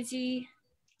Susie.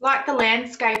 Like the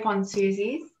landscape on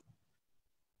Susie's.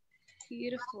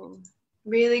 Beautiful.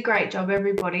 Really great job,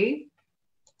 everybody.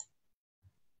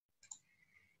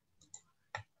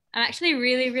 I'm actually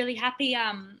really, really happy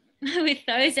with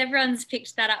those. Everyone's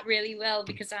picked that up really well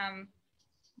because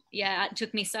yeah, it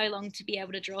took me so long to be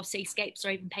able to draw seascapes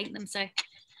or even paint them. So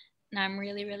no, I'm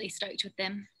really, really stoked with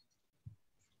them.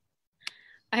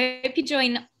 I hope you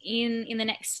join in the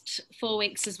next 4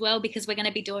 weeks as well, because we're going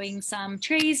to be doing some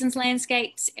trees and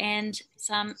landscapes and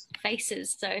some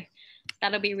faces. So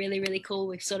that'll be really, really cool.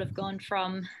 We've sort of gone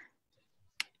from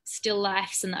still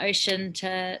lifes and the ocean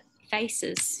to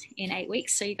faces in 8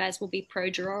 weeks. So you guys will be pro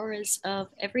drawers of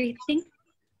everything.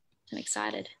 I'm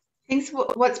excited. I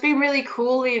think what's been really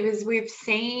cool, Liv, is we've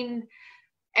seen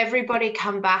everybody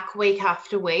come back week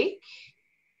after week.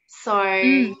 So,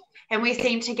 and we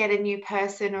seem to get a new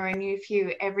person or a new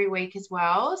few every week as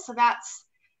well. So that's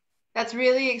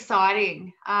really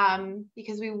exciting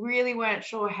because we really weren't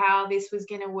sure how this was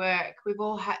going to work. We've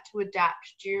all had to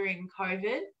adapt during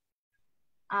COVID.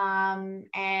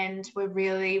 And we're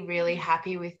really, really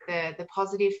happy with the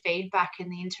positive feedback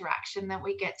and the interaction that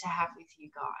we get to have with you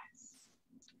guys.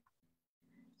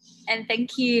 And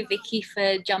thank you, Vicky,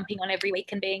 for jumping on every week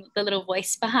and being the little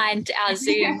voice behind our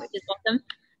Zoom, which is awesome.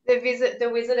 The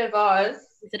Wizard of Oz.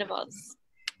 Wizard of Oz.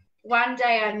 One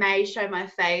day I may show my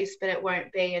face, but it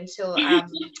won't be until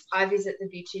I visit the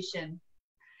beautician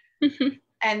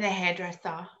and the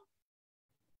hairdresser.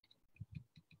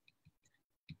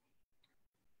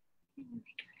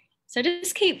 So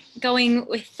just keep going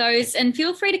with those, and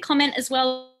feel free to comment as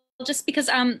well, just because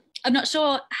I'm not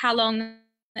sure how long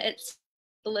it's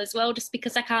as well, just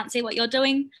because I can't see what you're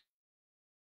doing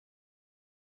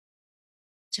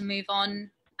to move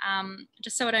on,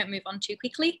 just so I don't move on too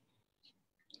quickly.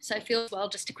 So feel well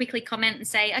just to quickly comment and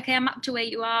say, okay, I'm up to where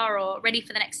you are or ready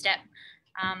for the next step,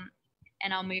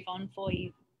 and I'll move on for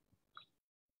you.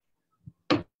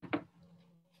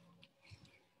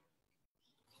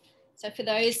 So for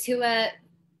those who are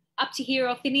up to here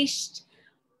or finished,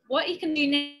 what you can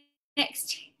do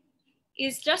next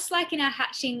is just like in our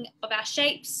hatching of our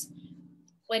shapes,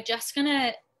 we're just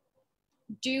gonna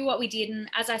do what we did. And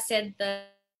as I said, the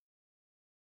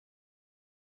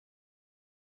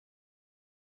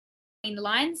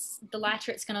lines, the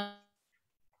lighter it's gonna.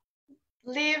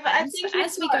 Liv, I think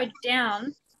as we go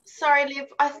down. Sorry, Liv,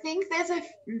 I think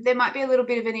there might be a little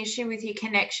bit of an issue with your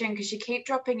connection because you keep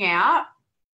dropping out.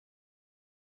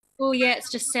 Oh yeah,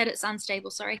 it's just said it's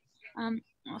unstable, sorry. Oh,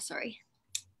 sorry.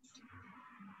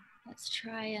 Let's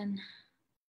try and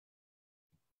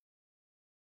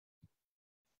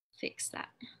fix that.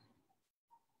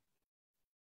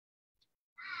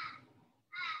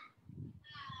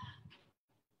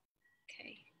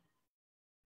 Okay.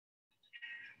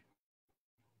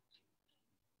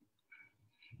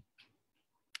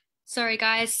 Sorry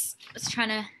guys, I was trying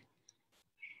to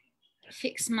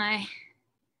fix my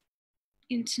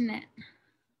internet.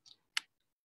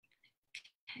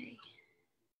 Okay.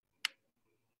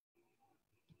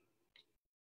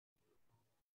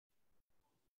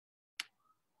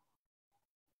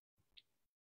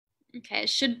 Okay, it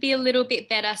should be a little bit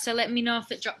better, so let me know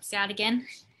if it drops out again.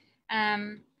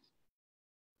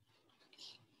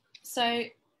 So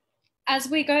as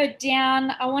we go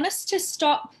down, I want us to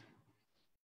stop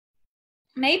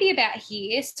maybe about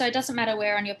here, so it doesn't matter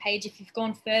where on your page if you've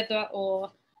gone further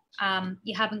or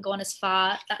you haven't gone as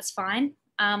far, that's fine.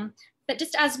 But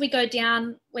just as we go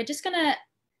down, we're just going to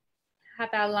have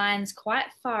our lines quite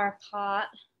far apart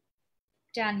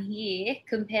down here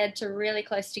compared to really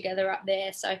close together up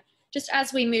there. So just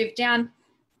as we move down,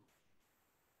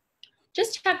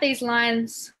 just have these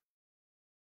lines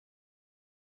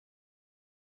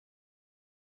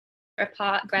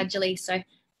apart gradually. So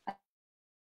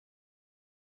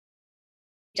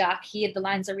dark here, the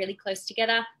lines are really close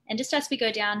together. And just as we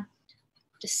go down,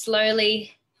 just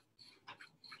slowly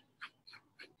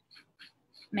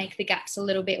make the gaps a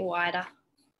little bit wider.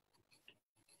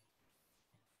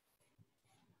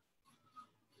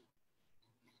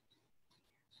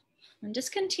 And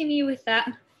just continue with that.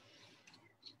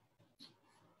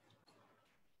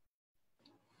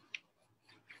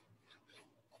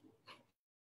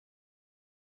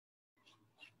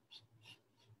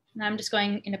 And I'm just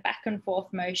going in a back and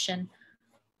forth motion.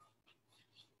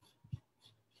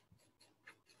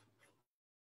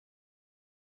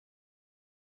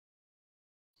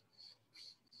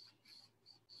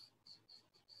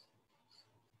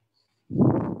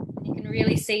 You can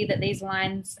really see that these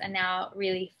lines are now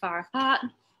really far apart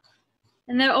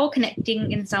and they're all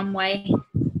connecting in some way.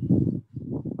 And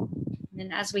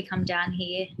then as we come down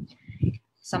here,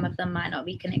 some of them might not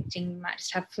be connecting, you might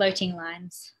just have floating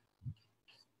lines.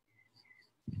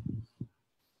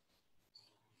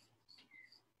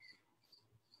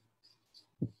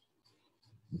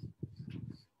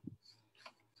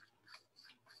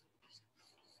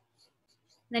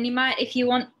 Then you might, if you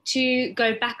want to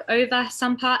go back over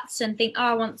some parts and think, oh,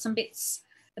 I want some bits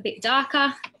a bit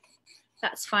darker,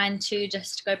 that's fine too.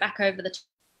 Just go back over the top.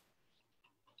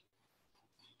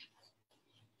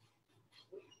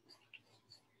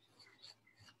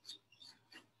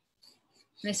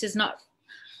 This is not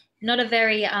a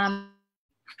very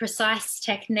precise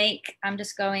technique. I'm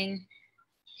just going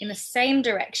in the same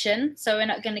direction. So we're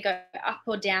not going to go up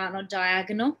or down or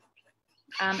diagonal.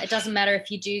 It doesn't matter if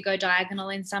you do go diagonal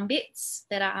in some bits,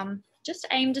 but just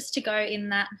aim just to go in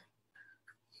that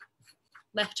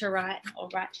left to right or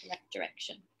right to left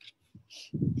direction.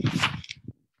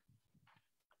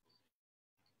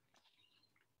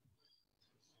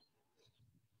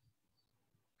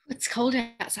 It's cold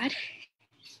outside.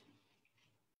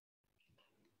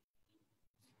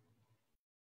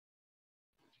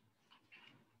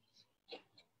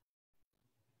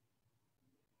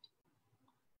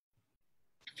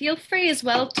 Feel free as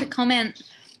well to comment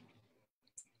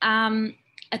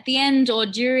at the end or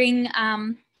during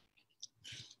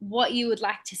what you would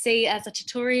like to see as a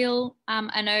tutorial.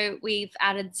 I know we've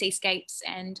added seascapes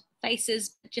and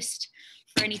faces, just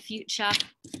for any future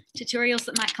tutorials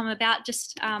that might come about.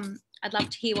 Just I'd love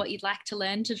to hear what you'd like to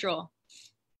learn to draw.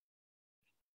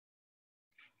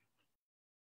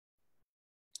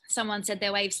 Someone said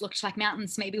their waves looked like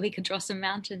mountains. Maybe we could draw some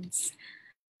mountains.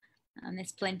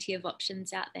 There's plenty of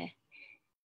options out there.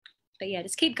 But yeah,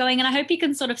 just keep going. And I hope you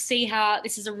can sort of see how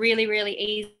this is a really,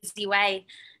 really easy way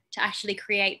to actually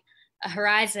create a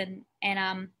horizon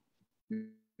and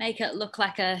make it look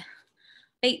like a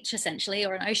beach essentially,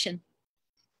 or an ocean.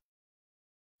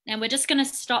 And we're just going to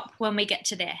stop when we get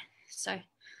to there. So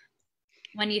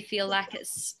when you feel like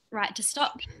it's right to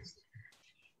stop,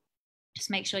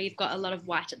 just make sure you've got a lot of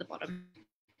white at the bottom.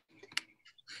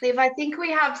 Liv, I think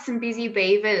we have some busy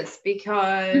beavers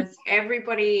because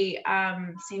everybody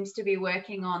seems to be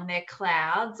working on their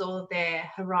clouds or their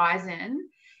horizon.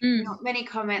 Not many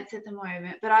comments at the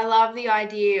moment, but I love the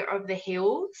idea of the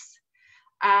hills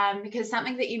because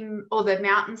something that or the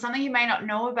mountains, something you may not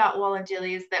know about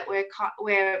Wallandilly is that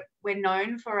we're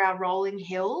known for our rolling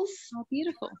hills. Oh,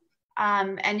 beautiful.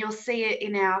 And you'll see it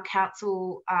in our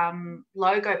council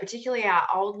logo, particularly our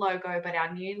old logo, but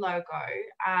our new logo.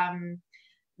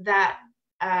 That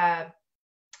I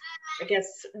guess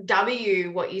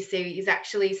what you see is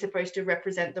actually supposed to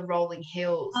represent the rolling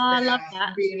hills. Oh, I love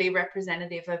that. Really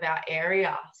representative of our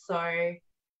area. So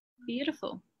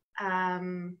beautiful.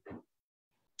 Linda's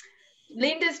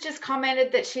just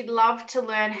commented that she'd love to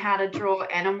learn how to draw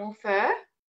animal fur.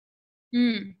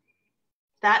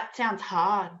 That sounds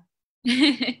hard.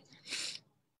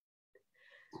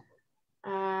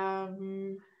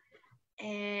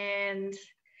 And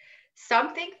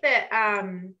something that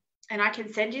and I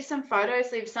can send you some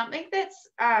photos, Liv, something that's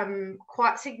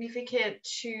quite significant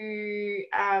to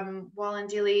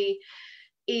Wallandilly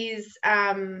is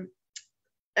I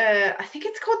think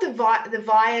it's called the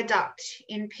viaduct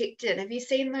in Picton. Have you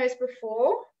seen those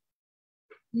before?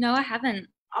 No, I haven't.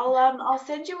 I'll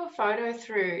send you a photo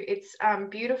through. It's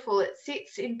beautiful. It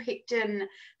sits in Picton,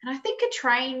 and I think a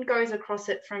train goes across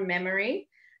it from memory.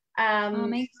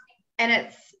 Amazing.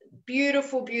 And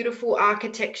beautiful, beautiful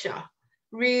architecture,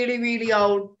 really, really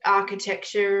old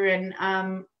architecture. And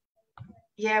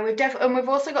yeah, we've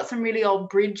also got some really old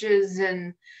bridges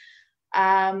and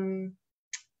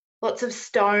lots of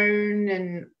stone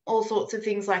and all sorts of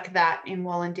things like that in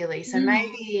Wallandilly. So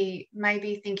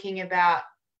maybe thinking about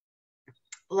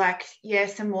like, yeah,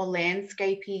 some more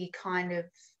landscapey kind of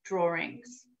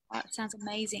drawings. Oh, it sounds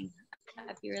amazing.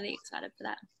 I'd be really excited for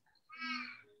that.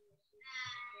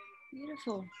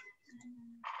 Beautiful.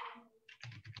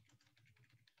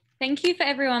 Thank you for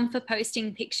everyone for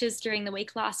posting pictures during the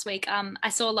week last week. I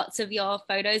saw lots of your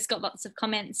photos, got lots of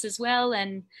comments as well.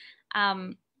 And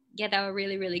yeah, they were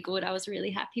really, really good. I was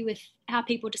really happy with how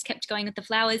people just kept going with the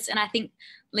flowers. And I think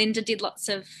Linda did lots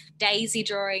of daisy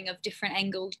drawing of different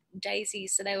angled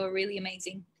daisies. So they were really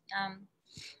amazing.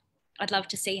 I'd love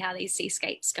to see how these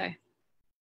seascapes go.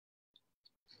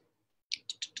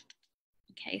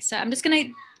 Okay, so I'm just going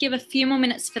to give a few more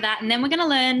minutes for that, and then we're going to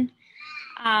learn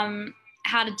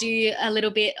how to do a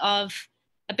little bit of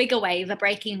a bigger wave, a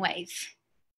breaking wave.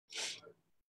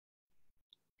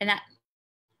 And that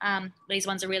these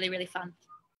ones are really, really fun.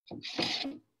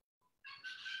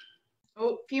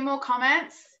 Oh, a few more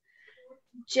comments.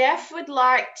 Jeff would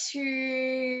like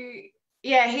to,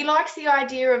 yeah, he likes the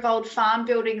idea of old farm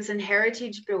buildings and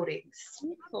heritage buildings.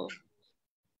 Cool.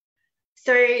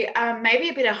 So maybe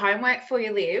a bit of homework for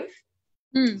you, Liv.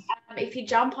 If you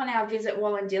jump on our Visit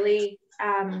Wallandilly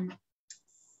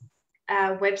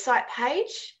website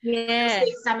page, you'll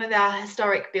see some of our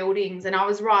historic buildings. And I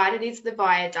was right, it is the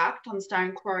viaduct on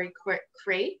Stone Quarry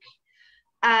Creek.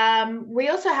 We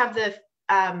also have the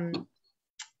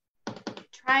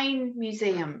train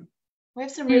museum. We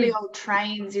have some really old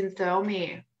trains in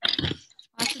Thirlmere. I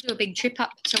have to do a big trip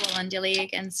up to Wallandilly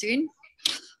again soon.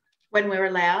 When we're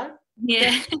allowed.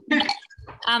 Yeah.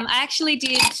 I actually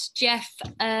did, Jeff,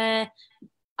 an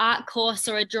art course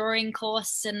or a drawing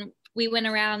course, and we went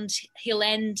around Hill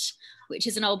End, which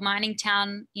is an old mining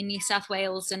town in New South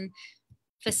Wales, and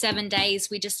for 7 days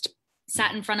we just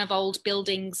sat in front of old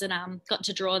buildings and got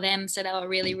to draw them. So they were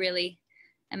really, really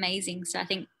amazing. So I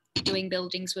think doing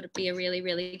buildings would be a really,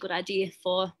 really good idea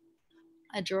for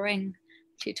a drawing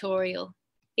tutorial.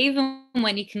 Even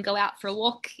when you can go out for a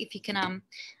walk, if you can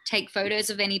take photos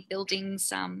of any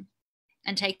buildings and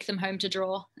take them home to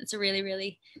draw, it's a really,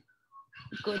 really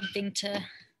good thing to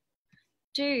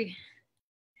do.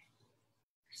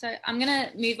 So I'm going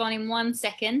to move on in 1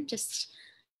 second, just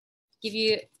give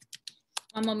you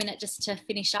 1 more minute just to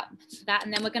finish up that,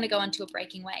 and then we're going to go on to a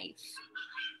breaking wave,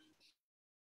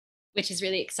 which is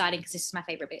really exciting because this is my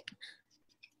favorite bit.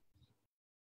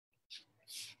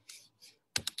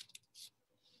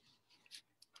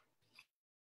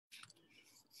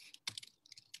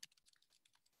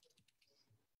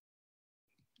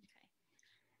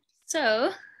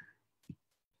 So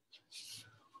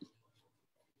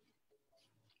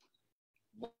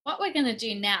what we're going to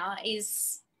do now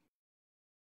is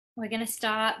we're going to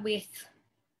start with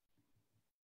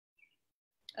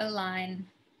a line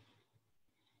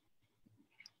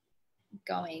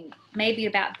going maybe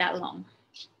about that long.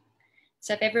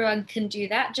 So if everyone can do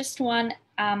that, just one,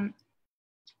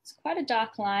 it's quite a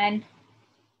dark line.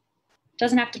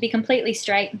 Doesn't have to be completely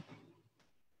straight.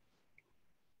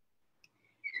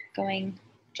 Going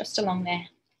just along there.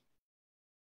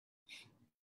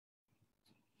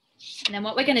 And then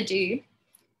what we're going to do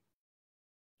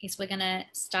is we're going to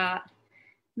start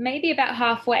maybe about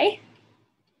halfway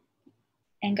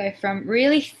and go from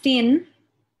really thin,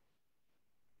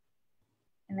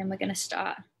 and then we're going to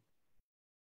start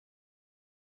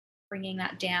bringing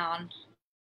that down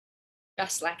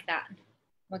just like that.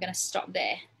 We're going to stop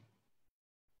there.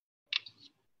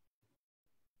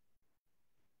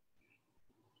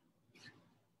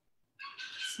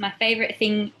 It's my favorite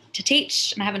thing to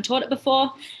teach, and I haven't taught it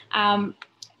before.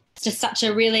 It's just such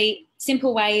a really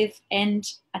simple wave, and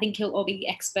I think you'll all be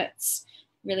experts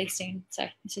really soon. So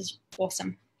this is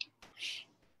awesome.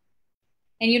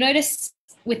 And you'll notice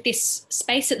with this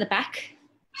space at the back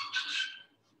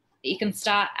that you can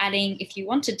start adding, if you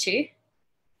wanted to,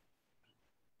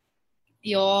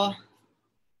 your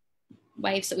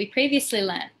waves that we previously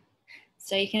learned.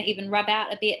 So you can even rub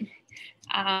out a bit.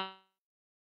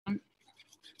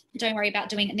 Don't worry about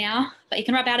doing it now, but you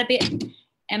can rub out a bit.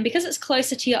 And because it's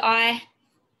closer to your eye,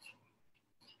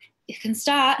 you can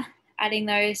start adding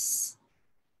those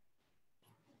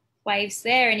waves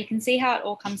there, and you can see how it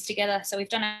all comes together. So we've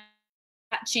done a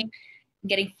patching,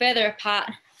 getting further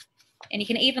apart, and you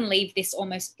can even leave this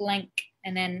almost blank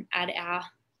and then add our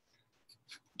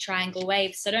triangle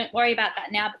waves. So don't worry about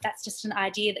that now, but that's just an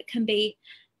idea that can be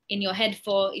in your head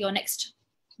for your next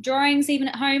drawings, even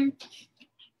at home.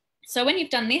 So when you've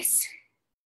done this,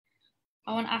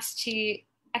 I want us to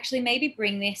actually maybe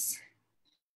bring this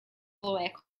all the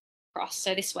way across.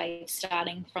 So this way,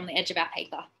 starting from the edge of our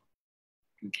paper.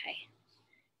 Okay.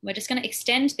 We're just going to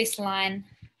extend this line.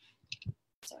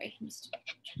 Sorry,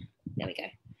 there we go.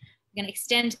 We're going to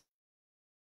extend the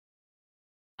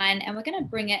line and we're going to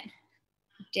bring it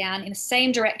down in the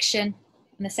same direction,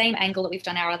 in the same angle that we've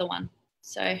done our other one.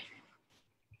 So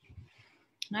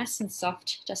nice and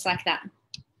soft, just like that.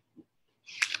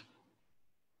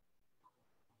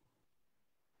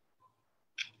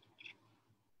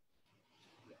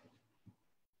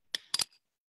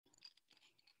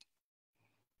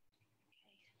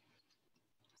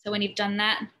 So when you've done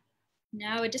that,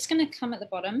 now we're just going to come at the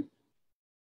bottom.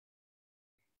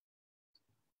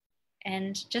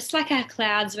 And just like our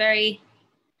clouds, very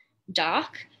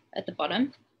dark at the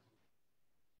bottom.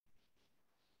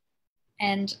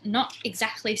 And not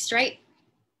exactly straight,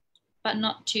 but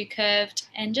not too curved.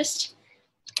 And just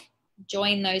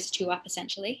join those two up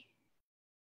essentially.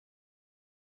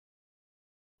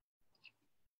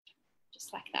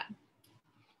 Just like that.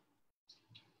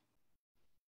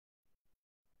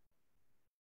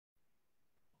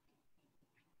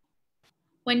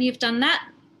 When you've done that,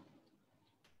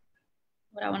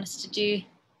 what I want us to do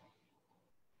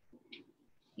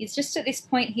is just at this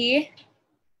point here,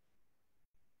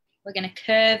 we're going to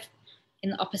curve in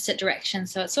the opposite direction.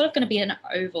 So it's sort of going to be an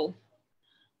oval.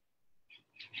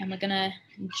 And we're going to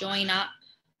join up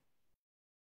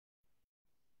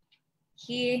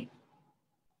here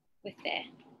with there.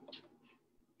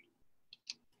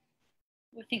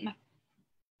 I think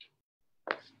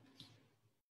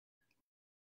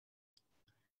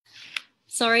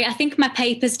I think my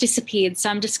paper's disappeared. So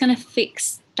I'm just going to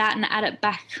fix that and add it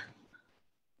back.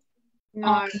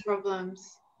 No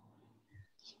problems.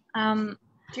 Do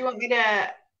you want me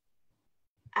to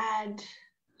add?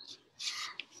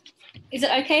 Is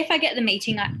it okay if I get the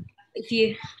meeting? If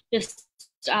you just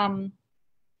I'll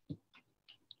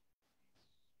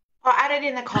add it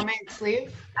in the comments,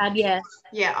 Liv. Yeah.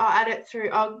 Yeah, I'll add it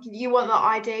through. You want the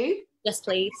ID? Yes,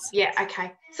 please. Yeah,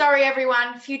 okay. Sorry,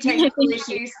 everyone. A few technical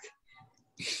issues.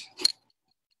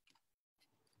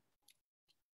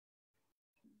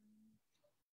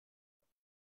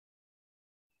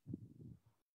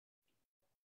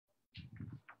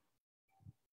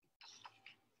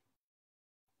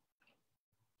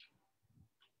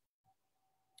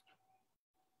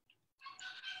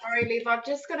 Sorry, Liv, I've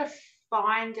just got to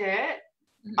find it.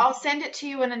 I'll send it to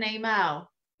you in an email.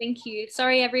 Thank you.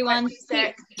 Sorry, everyone.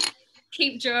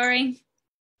 Keep drawing.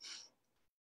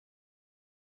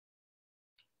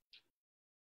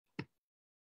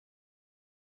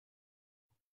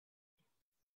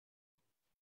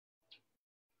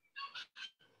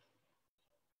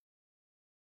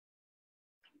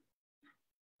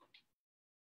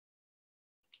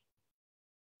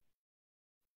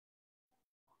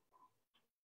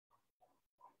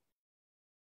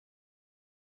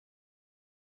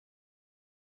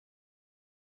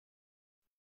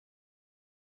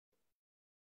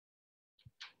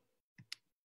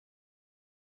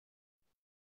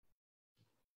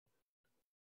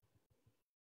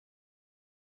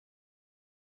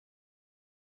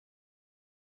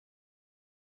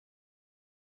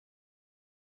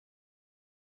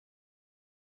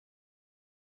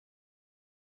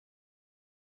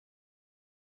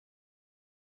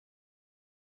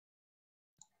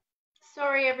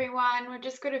 Sorry, everyone. We've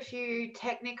just got a few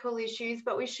technical issues,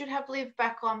 but we should have Liv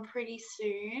back on pretty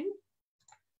soon.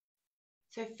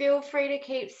 So feel free to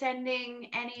keep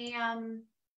sending any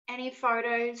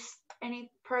photos, any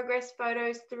progress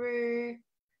photos through.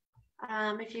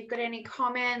 If you've got any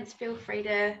comments, feel free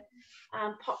to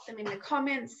pop them in the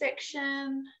comments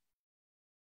section.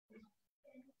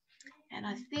 And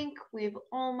I think we've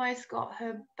almost got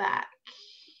her back.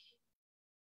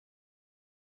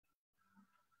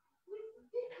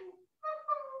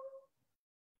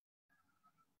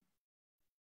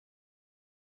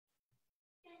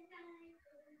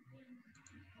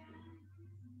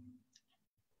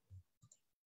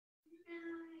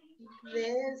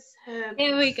 There's her.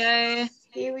 Here we go.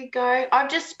 Here we go. I've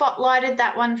just spotlighted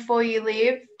that one for you,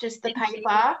 Liv, just the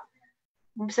paper.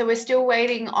 So we're still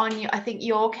waiting on you. I think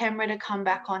your camera to come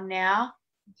back on now.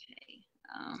 Okay.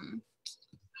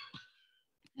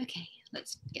 Okay,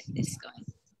 let's get this going.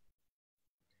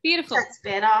 Beautiful. That's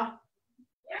better.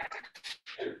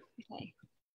 Okay.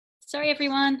 Sorry,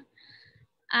 everyone.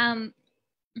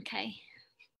 Okay.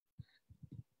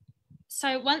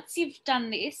 So once you've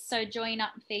done this, so join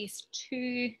up these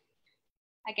two,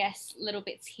 I guess, little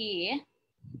bits here.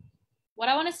 What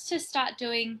I want us to start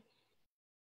doing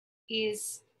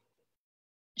is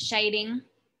shading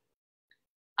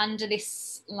under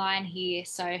this line here,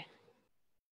 so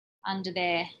under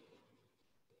there.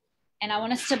 And I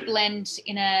want us to blend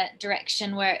in a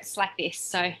direction where it's like this.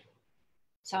 So I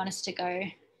want us to go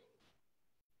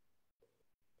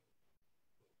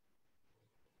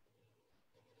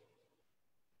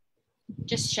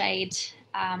just shade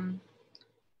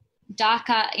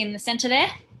darker in the center there.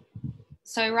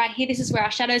 So right here, this is where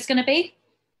our shadow is going to be.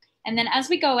 And then as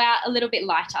we go out, a little bit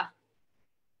lighter,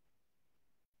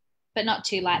 but not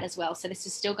too light as well. So this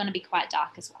is still going to be quite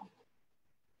dark as well.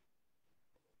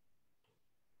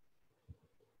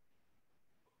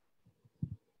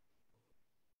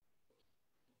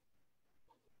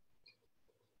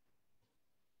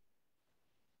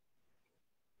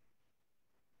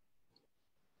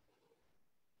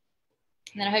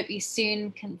 And then I hope you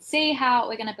soon can see how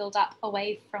we're going to build up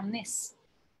away from this.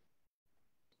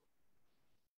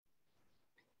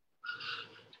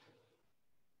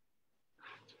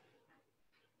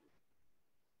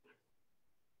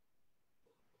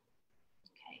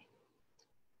 Okay.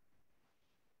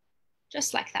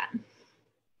 Just like that.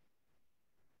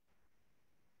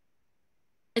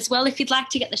 As well, if you'd like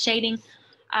to get the shading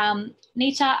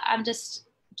neater, I'm just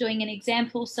doing an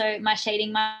example, so my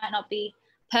shading might not be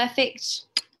perfect.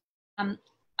 I'm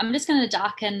just going to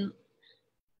darken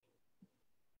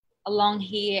along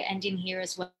here and in here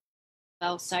as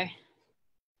well, so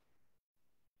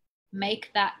make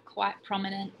that quite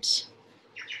prominent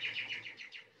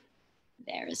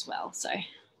there as well. So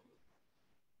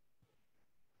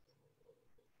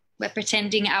we're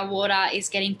pretending our water is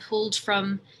getting pulled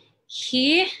from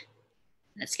here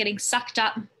and it's getting sucked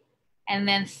up and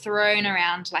then thrown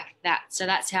around like that. So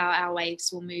that's how our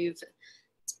waves will move.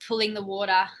 It's pulling the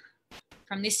water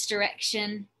from this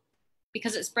direction.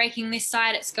 Because it's breaking this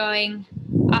side, it's going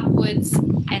upwards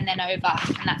and then over.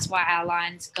 And that's why our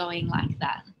line's going like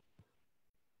that.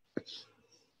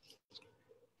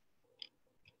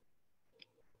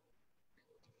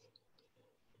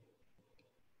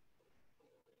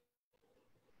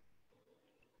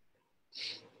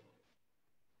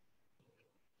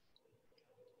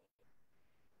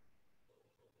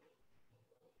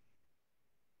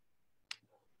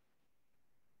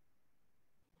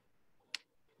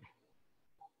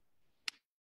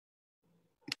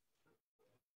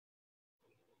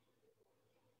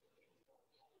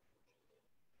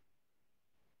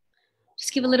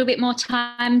 Just give a little bit more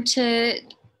time to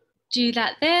do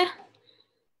that there.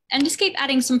 And just keep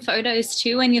adding some photos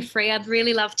too when you're free. I'd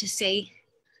really love to see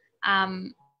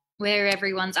where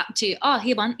everyone's up to. Oh,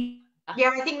 here one. Yeah,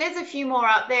 I think there's a few more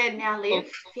up there now, Liv,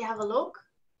 if you have a look.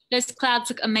 Those clouds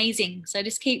look amazing. So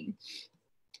just keep,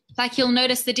 like you'll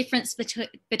notice the difference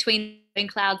between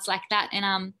clouds like that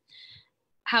and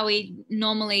how we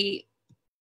normally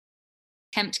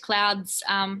attempt clouds.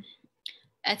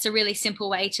 It's a really simple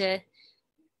way to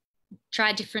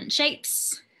try different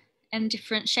shapes and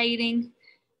different shading.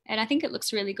 And I think it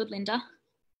looks really good, Linda.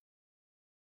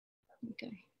 There we go.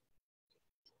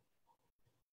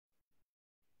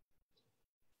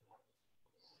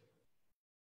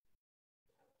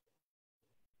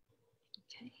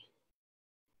 Okay.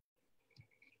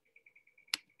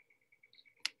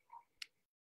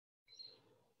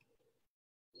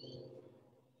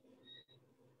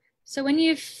 So when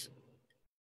you've,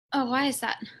 oh, why is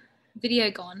that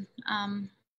video gone?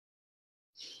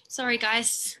 Sorry,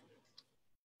 guys.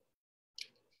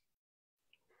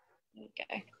 There we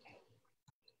go.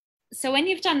 So when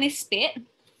you've done this bit,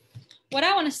 what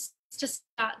I want us to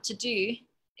start to do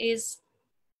is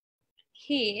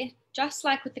here, just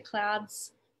like with the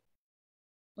clouds,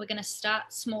 we're going to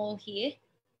start small here.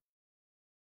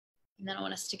 And then I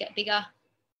want us to get bigger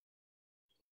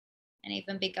and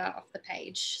even bigger off the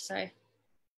page. So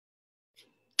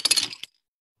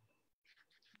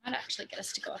I might actually get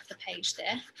us to go off the page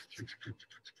there.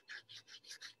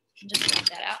 And just work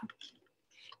that out.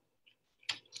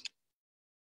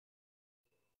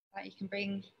 Right, you can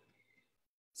bring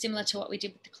similar to what we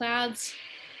did with the clouds.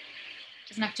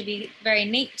 Doesn't have to be very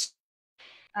neat.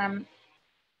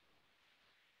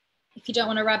 If you don't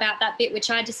want to rub out that bit, which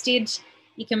I just did,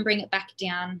 you can bring it back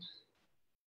down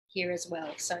here as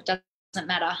well. So it doesn't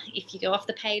matter if you go off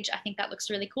the page. I think that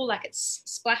looks really cool, like it's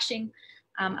splashing.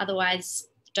 Otherwise,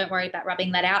 don't worry about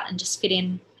rubbing that out and just fit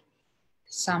in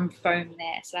some foam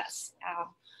there. So that's our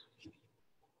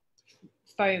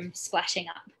foam splashing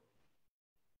up.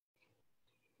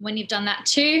 When you've done that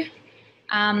too,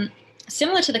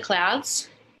 similar to the clouds,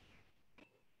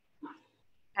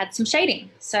 add some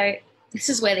shading. So this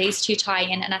is where these two tie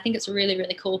in, and I think it's really,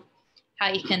 really cool how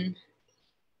you can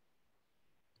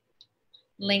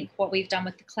link what we've done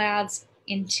with the clouds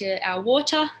into our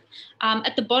water.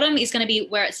 At the bottom is going to be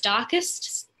where it's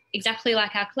darkest, exactly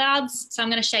like our clouds. So I'm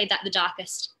going to shade that the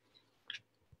darkest.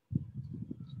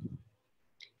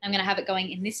 I'm going to have it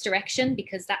going in this direction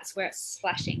because that's where it's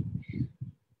splashing.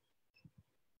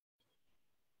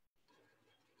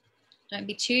 Don't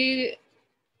be too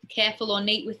careful or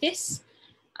neat with this.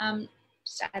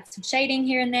 Just add some shading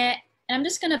here and there. And I'm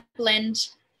just going to blend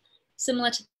similar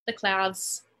to the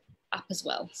clouds up as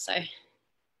well. So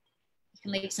you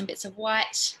can leave some bits of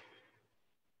white.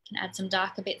 You can add some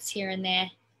darker bits here and there.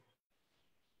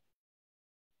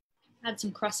 Add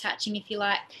some cross hatching if you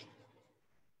like.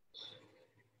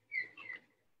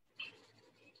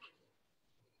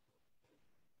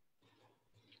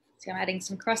 So I'm adding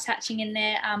some cross hatching in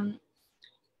there.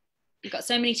 You've got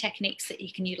so many techniques that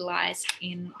you can utilize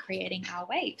in creating our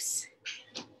waves.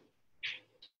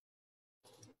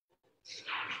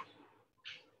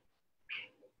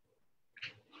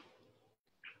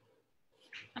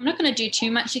 I'm not going to do too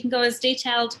much. You can go as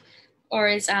detailed or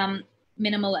as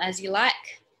minimal as you like.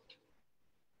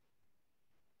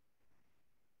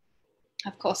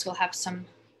 Of course, we'll have some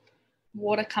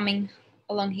water coming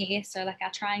along here, so like our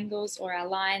triangles or our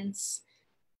lines.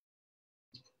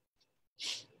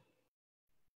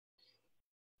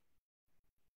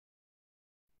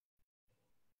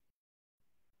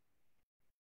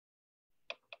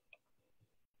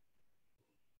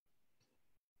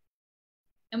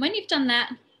 And when you've done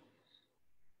that,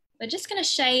 we're just going to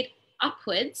shade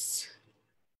upwards,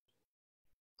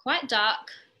 quite dark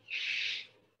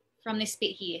from this bit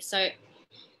here. So if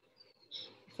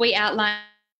we outline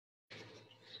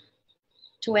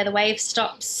to where the wave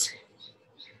stops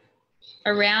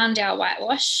around our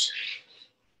whitewash,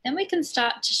 then we can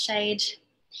start to shade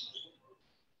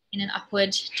in an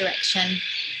upward direction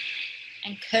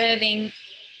and curving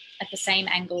at the same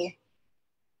angle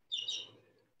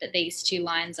that these two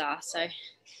lines are. So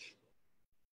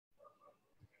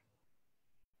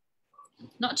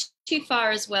not too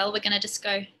far as well. We're going to just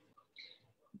go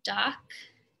dark.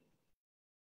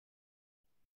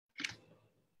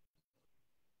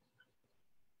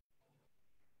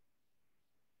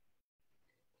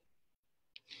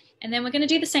 And then we're going to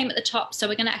do the same at the top. So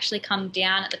we're going to actually come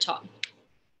down at the top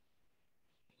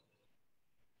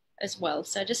as well.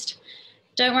 So just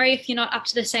don't worry if you're not up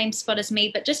to the same spot as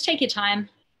me, but just take your time.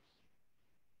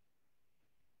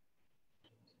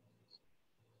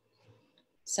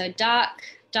 So dark,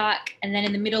 dark, and then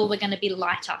in the middle, we're going to be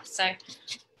lighter. So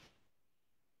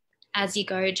as you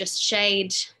go, just shade.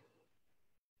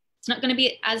 It's not going to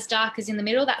be as dark as in the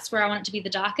middle. That's where I want it to be the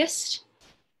darkest.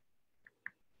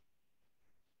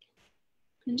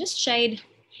 And just shade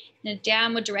in a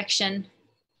downward direction.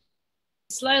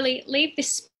 Slowly leave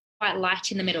this quite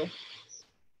light in the middle.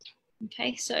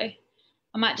 Okay, so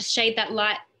I might just shade that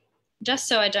light just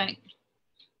so I don't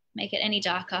make it any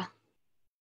darker.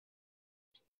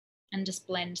 And just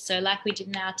blend. So like we did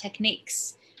in our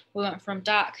techniques, we went from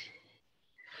dark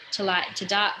to light to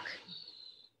dark.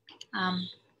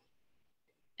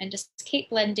 And just keep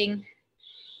blending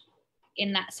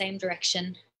in that same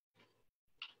direction.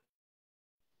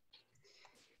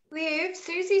 Liv,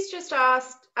 Susie's just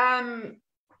asked,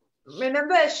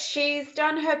 remember she's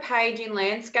done her page in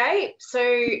landscape, so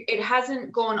it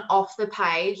hasn't gone off the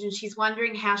page, and she's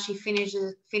wondering how she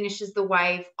finishes the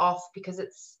wave off because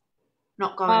it's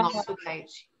not going off the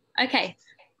page. Okay,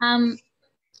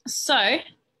 so I'm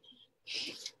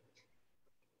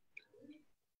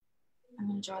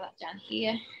going to draw that down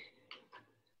here.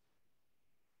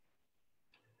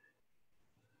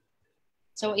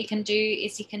 So what you can do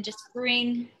is you can just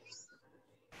bring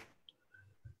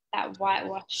that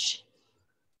whitewash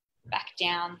back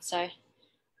down. So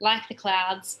like the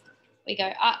clouds, we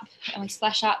go up and we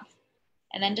splash up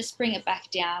and then just bring it back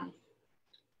down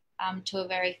to a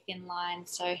very thin line.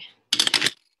 So I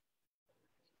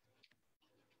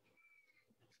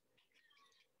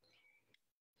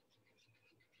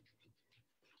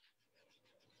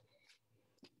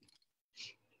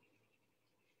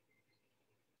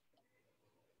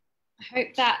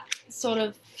hope that sort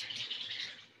of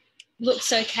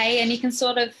looks okay, and you can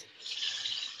sort of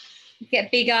get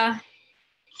bigger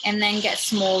and then get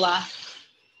smaller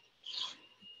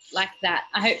like that.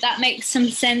 I hope that makes some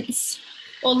sense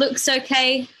or looks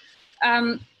okay.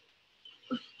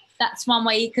 That's one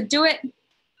way you could do it.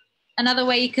 Another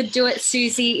way you could do it,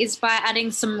 Susie, is by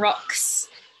adding some rocks.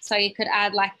 So you could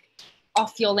add like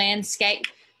off your landscape.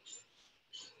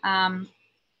 Some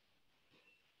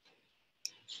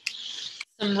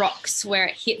rocks where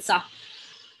it hits up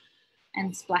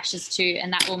and splashes too,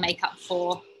 and that will make up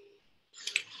for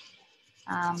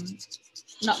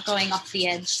not going off the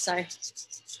edge. So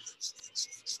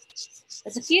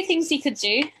There's a few things you could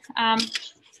do.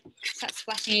 Start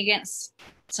splashing against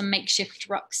some makeshift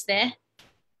rocks there.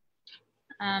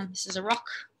 This is a rock,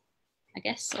 I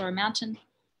guess, or a mountain.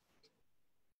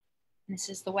 And this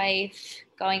is the wave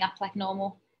going up like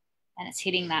normal, and it's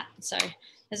hitting that. So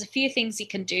there's a few things you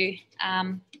can do.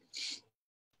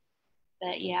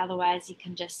 But yeah, otherwise you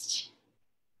can just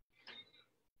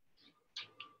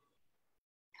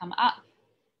come up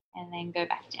and then go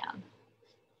back down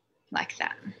like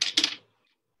that.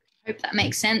 Hope that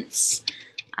makes sense.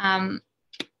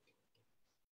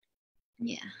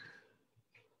 Yeah.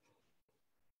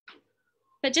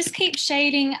 But just keep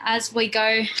shading as we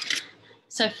go.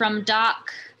 So from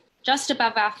dark, just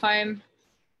above our foam,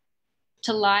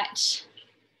 to light,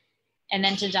 and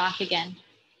then to dark again,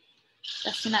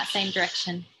 just in that same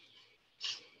direction.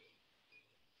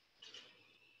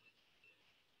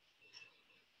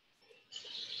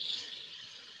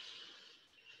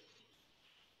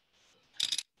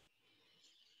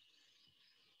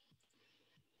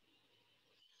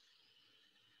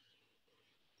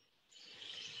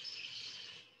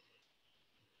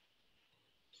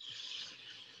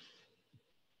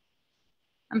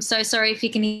 I'm so sorry if you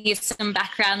can hear some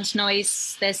background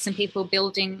noise. There's some people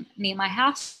building near my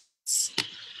house,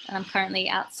 and I'm currently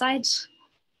outside.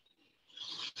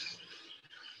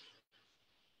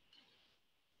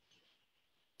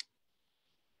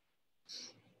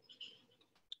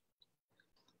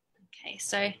 Okay,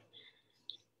 so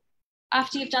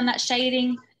after you've done that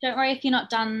shading, don't worry if you're not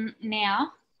done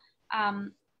now,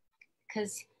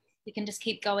 because you can just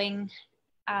keep going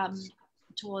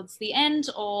towards the end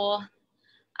or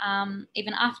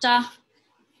even after.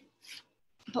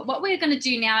 But what we're going to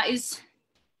do now is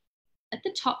at the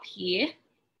top here,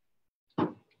 we're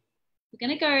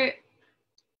going to go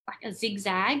like a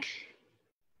zigzag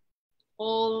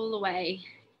all the way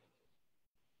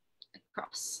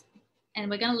across. And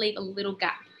we're going to leave a little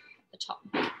gap at the top.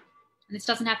 And this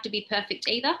doesn't have to be perfect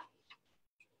either.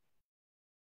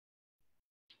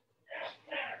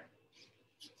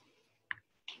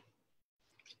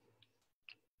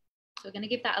 So we're going to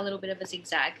give that a little bit of a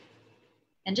zigzag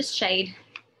and just shade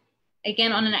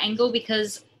again on an angle,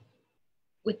 because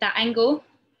with that angle,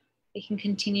 we can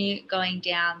continue going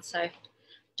down. So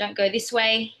don't go this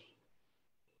way,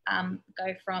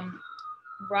 go from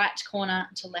right corner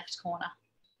to left corner.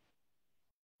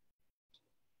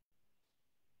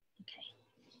 Okay,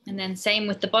 and then same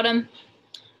with the bottom.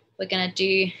 We're going to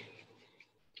do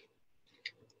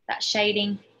that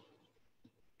shading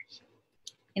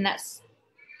in that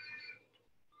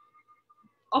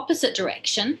opposite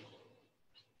direction.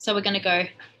 So we're going to go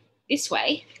this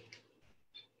way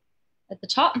at the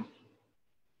top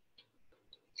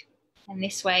and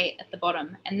this way at the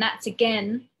bottom. And that's,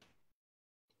 again,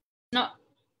 not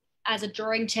as a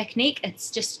drawing technique,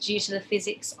 it's just due to the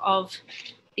physics of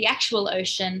the actual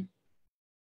ocean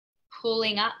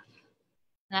pulling up,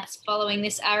 and that's following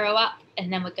this arrow up,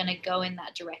 and then we're going to go in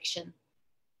that direction.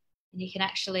 And you can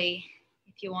actually,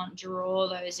 if you want, draw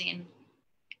those in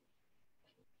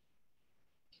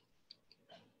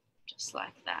just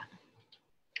like that.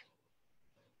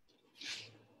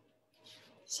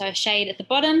 So shade at the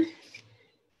bottom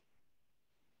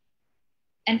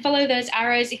and follow those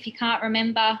arrows if you can't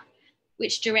remember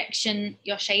which direction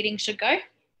your shading should go.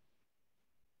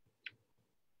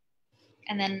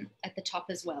 And then at the top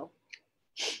as well,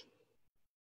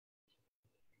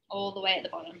 all the way at the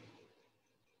bottom.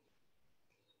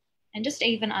 And just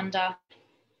even under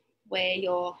where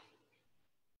your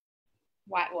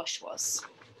whitewash was.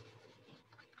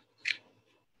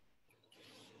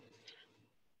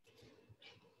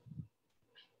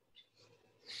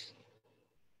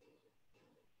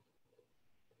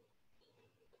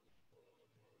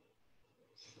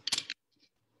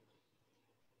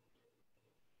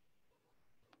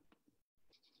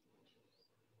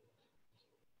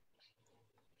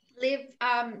 Liv,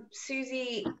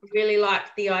 Susie really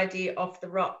liked the idea of the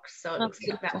rocks, so it looks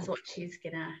like that's what she's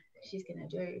gonna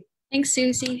do. Thanks,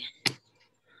 Susie.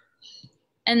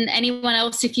 And anyone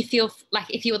else, if you feel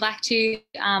like, if you would like to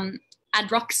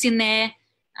add rocks in there,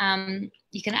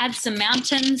 you can add some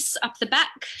mountains up the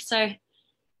back. So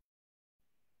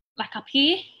like up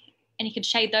here, and you can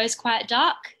shade those quite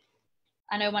dark.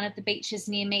 I know one of the beaches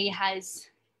near me has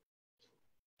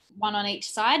one on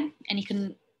each side, and you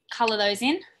can colour those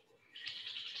in.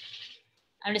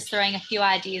 I'm just throwing a few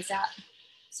ideas out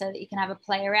so that you can have a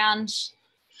play around. It's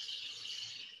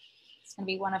going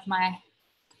to be one of my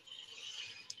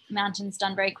mountains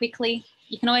done very quickly.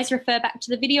 You can always refer back to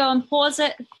the video and pause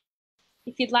it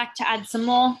if you'd like to add some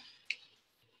more.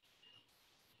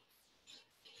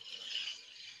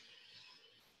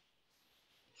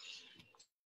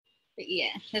 But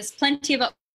yeah, there's plenty of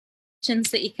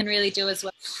options that you can really do as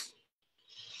well.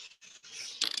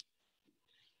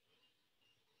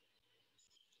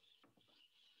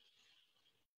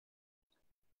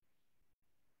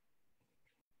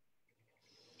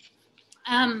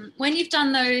 When you've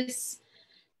done those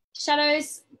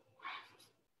shadows,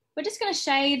 we're just going to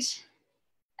shade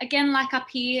again, like up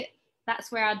here.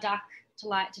 That's where our dark to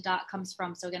light to dark comes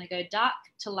from. So we're going to go dark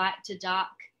to light to dark,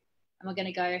 and we're going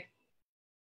to go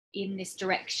in this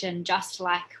direction, just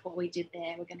like what we did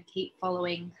there. We're going to keep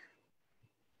following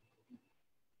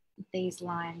these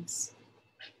lines.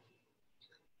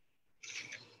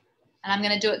 And I'm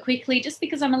going to do it quickly just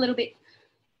because I'm a little bit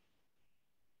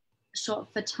short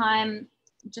for time,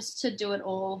 just to do it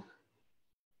all.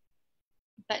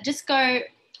 But just go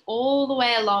all the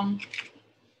way along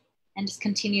and just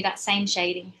continue that same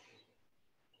shading.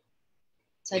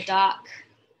 So dark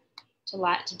to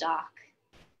light to dark.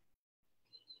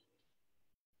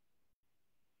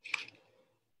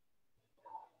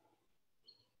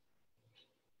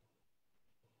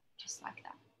 Just like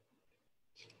that.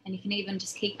 And you can even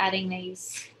just keep adding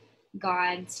these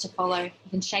guides to follow. You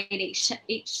can shade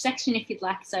each section if you'd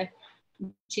like. So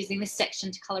I'm choosing this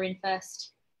section to colour in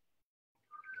first.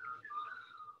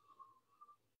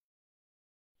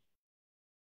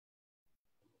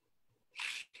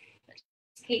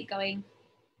 Just keep going.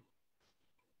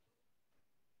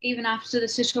 Even after the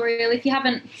tutorial, if you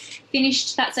haven't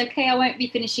finished, that's okay. I won't be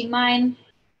finishing mine.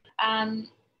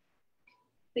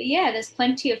 But yeah, there's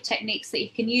plenty of techniques that you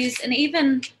can use. And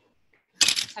even,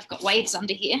 I've got waves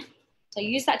under here. So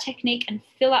use that technique and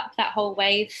fill up that whole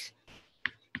wave.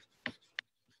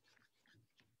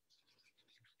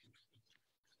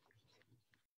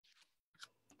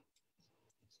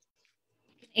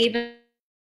 Even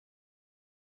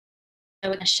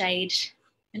with a shade,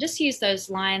 and just use those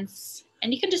lines,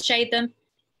 and you can just shade them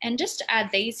and just add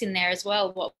these in there as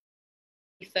well, what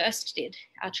we first did,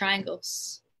 our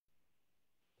triangles.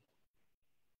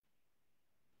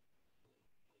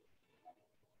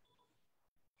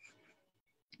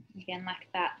 Again, like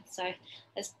that. So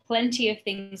there's plenty of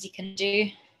things you can do.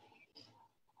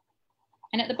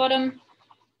 And at the bottom,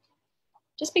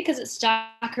 just because it's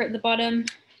darker at the bottom,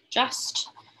 just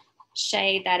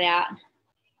shade that out.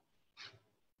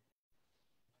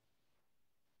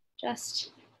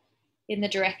 Just in the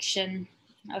direction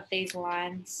of these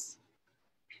lines.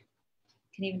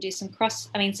 You can even do some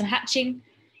some hatching,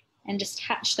 and just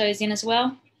hatch those in as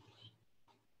well.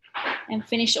 And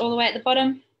finish all the way at the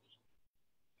bottom.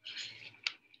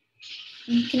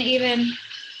 And you can even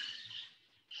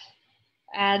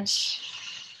add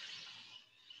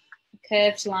a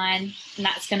curved line, and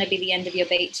that's going to be the end of your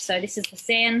beach. So this is the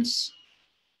sand.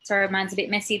 Sorry, mine's a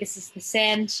bit messy. This is the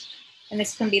sand, and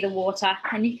this can be the water.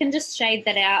 And you can just shade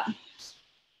that out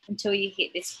until you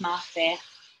hit this mark there.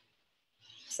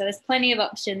 So there's plenty of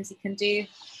options you can do.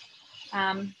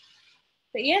 But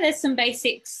yeah, there's some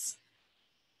basics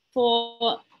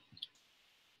for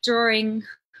drawing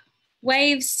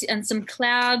waves and some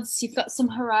clouds. You've got some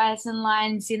horizon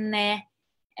lines in there.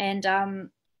 And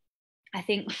I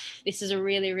think this is a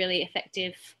really, really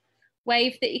effective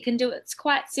wave that you can do. It's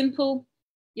quite simple.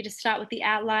 You just start with the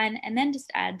outline and then just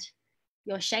add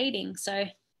your shading. So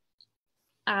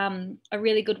a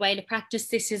really good way to practice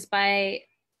this is by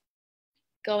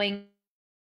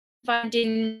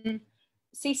finding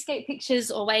seascape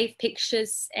pictures or wave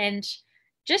pictures and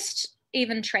just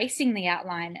even tracing the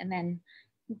outline and then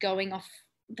going off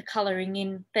the colouring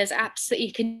in. There's apps that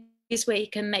you can use where you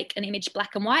can make an image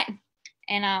black and white,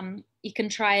 and you can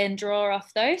try and draw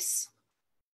off those.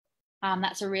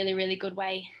 That's a really, really good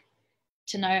way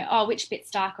to know, oh, which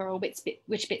bit's darker or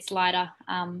which bit's lighter,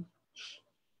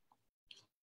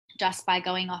 just by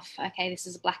going off, okay, this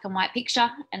is a black and white picture,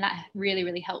 and that really,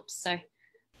 really helps. So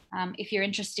if you're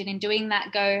interested in doing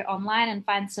that, go online and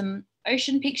find some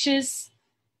ocean pictures,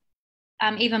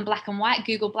 even black and white.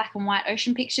 Google black and white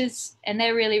ocean pictures, and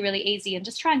they're really, really easy, and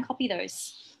just try and copy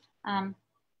those. But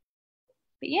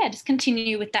yeah, just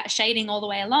continue with that shading all the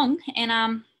way along,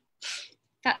 and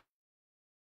that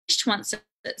once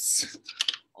it's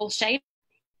all shaded.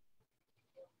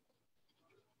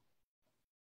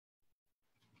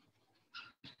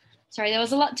 Sorry, there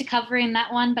was a lot to cover in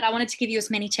that one, but I wanted to give you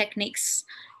as many techniques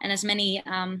and as many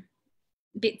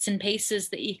bits and pieces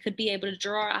that you could be able to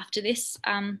draw after this.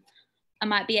 I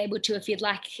might be able to, if you'd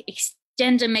like,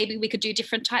 extend, and maybe we could do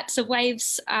different types of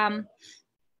waves,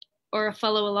 or a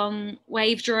follow along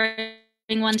wave drawing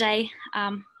one day.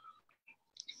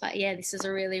 But yeah, this is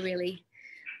a really, really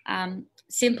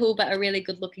simple but a really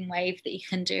good looking wave that you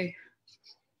can do.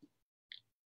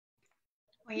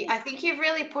 I think you've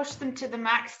really pushed them to the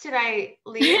max today,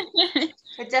 Liv.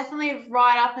 But definitely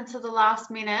right up until the last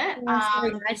minute.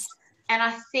 Sorry, guys. And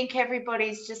I think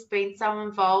everybody's just been so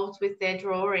involved with their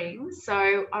drawings.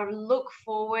 So I look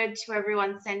forward to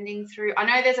everyone sending through. I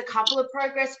know there's a couple of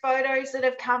progress photos that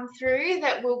have come through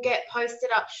that will get posted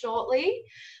up shortly.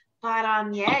 But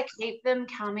yeah, keep them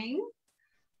coming.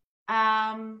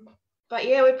 But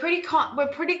yeah, we're pretty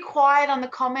quiet on the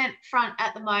comment front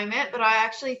at the moment, but I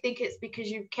actually think it's because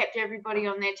you've kept everybody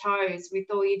on their toes with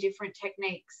all your different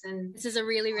techniques. And this is a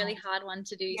really, really hard one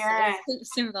to do. Yeah. So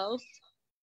keeps involved.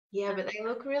 Yeah, but they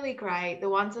look really great. The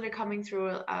ones that are coming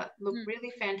through look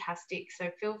really fantastic. So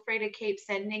feel free to keep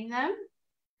sending them.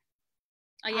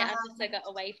 Oh yeah, I've also got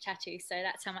a wave tattoo, so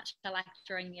that's how much I like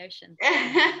drawing the ocean.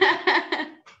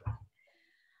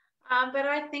 But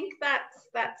I think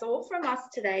that's all from us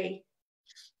today.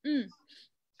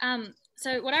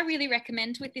 So what I really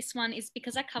recommend with this one is,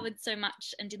 because I covered so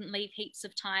much and didn't leave heaps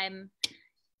of time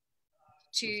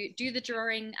to do the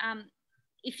drawing,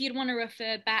 if you'd want to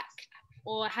refer back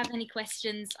or have any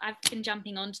questions, I've been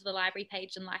jumping onto the library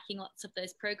page and liking lots of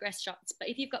those progress shots. But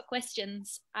if you've got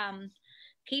questions,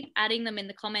 keep adding them in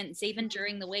the comments even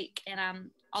during the week, and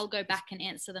I'll go back and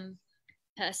answer them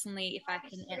personally if I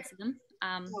can answer them.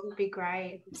 That would be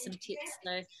great. Some tips.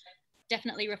 So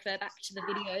definitely refer back to the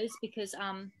videos, because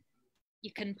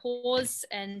you can pause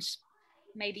and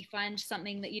maybe find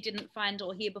something that you didn't find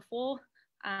or hear before.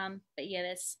 But yeah,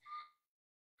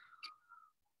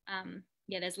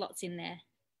 there's lots in there.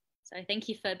 So thank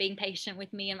you for being patient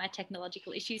with me and my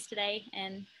technological issues today,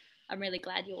 and I'm really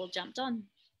glad you all jumped on.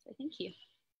 So thank you.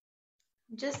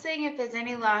 Just seeing if there's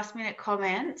any last minute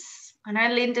comments. I know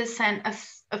Linda sent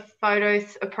a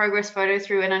progress photo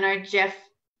through, and I know Jeff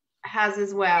has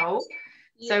as well.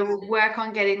 Yeah. So we'll work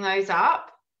on getting those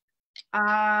up. But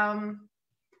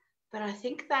I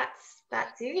think that's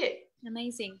it.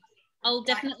 Amazing. I'll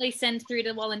definitely send through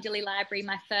to Wallandilly Library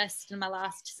my first and my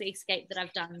last seascape that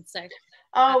I've done. So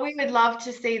we would love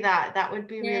to see that. That would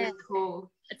be really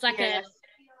cool. It's like a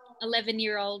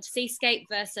 11-year-old seascape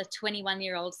versus a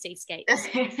 21-year-old seascape.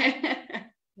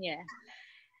 Yeah,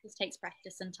 this takes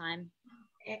practice and time.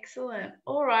 Excellent.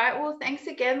 All right, well, thanks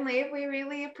again, Liv. We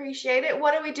really appreciate it.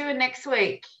 What are we doing next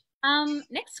week?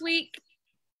 Next week,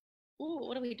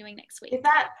 what are we doing next week? Is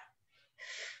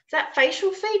that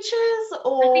facial features,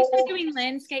 or I think we're doing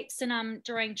landscapes and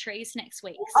drawing trees next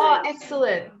week. So,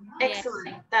 excellent.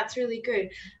 Yeah. That's really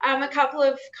good. A couple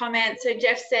of comments. So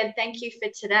Jeff said thank you for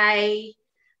today.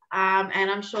 And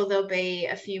I'm sure there'll be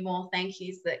a few more thank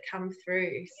yous that come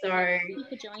through. So thank you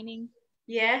for joining.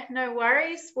 Yeah, no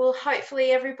worries. Well,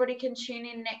 hopefully everybody can tune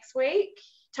in next week.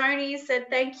 Tony said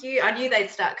thank you. I knew they'd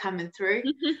start coming through.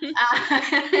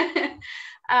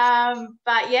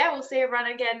 But yeah, we'll see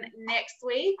everyone again next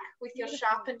week with your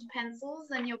sharpened pencils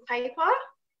and your paper.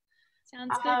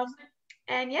 Sounds good.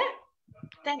 And yeah,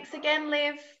 thanks again,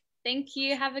 Liv. Thank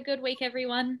you. Have a good week,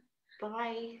 everyone.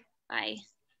 Bye. Bye.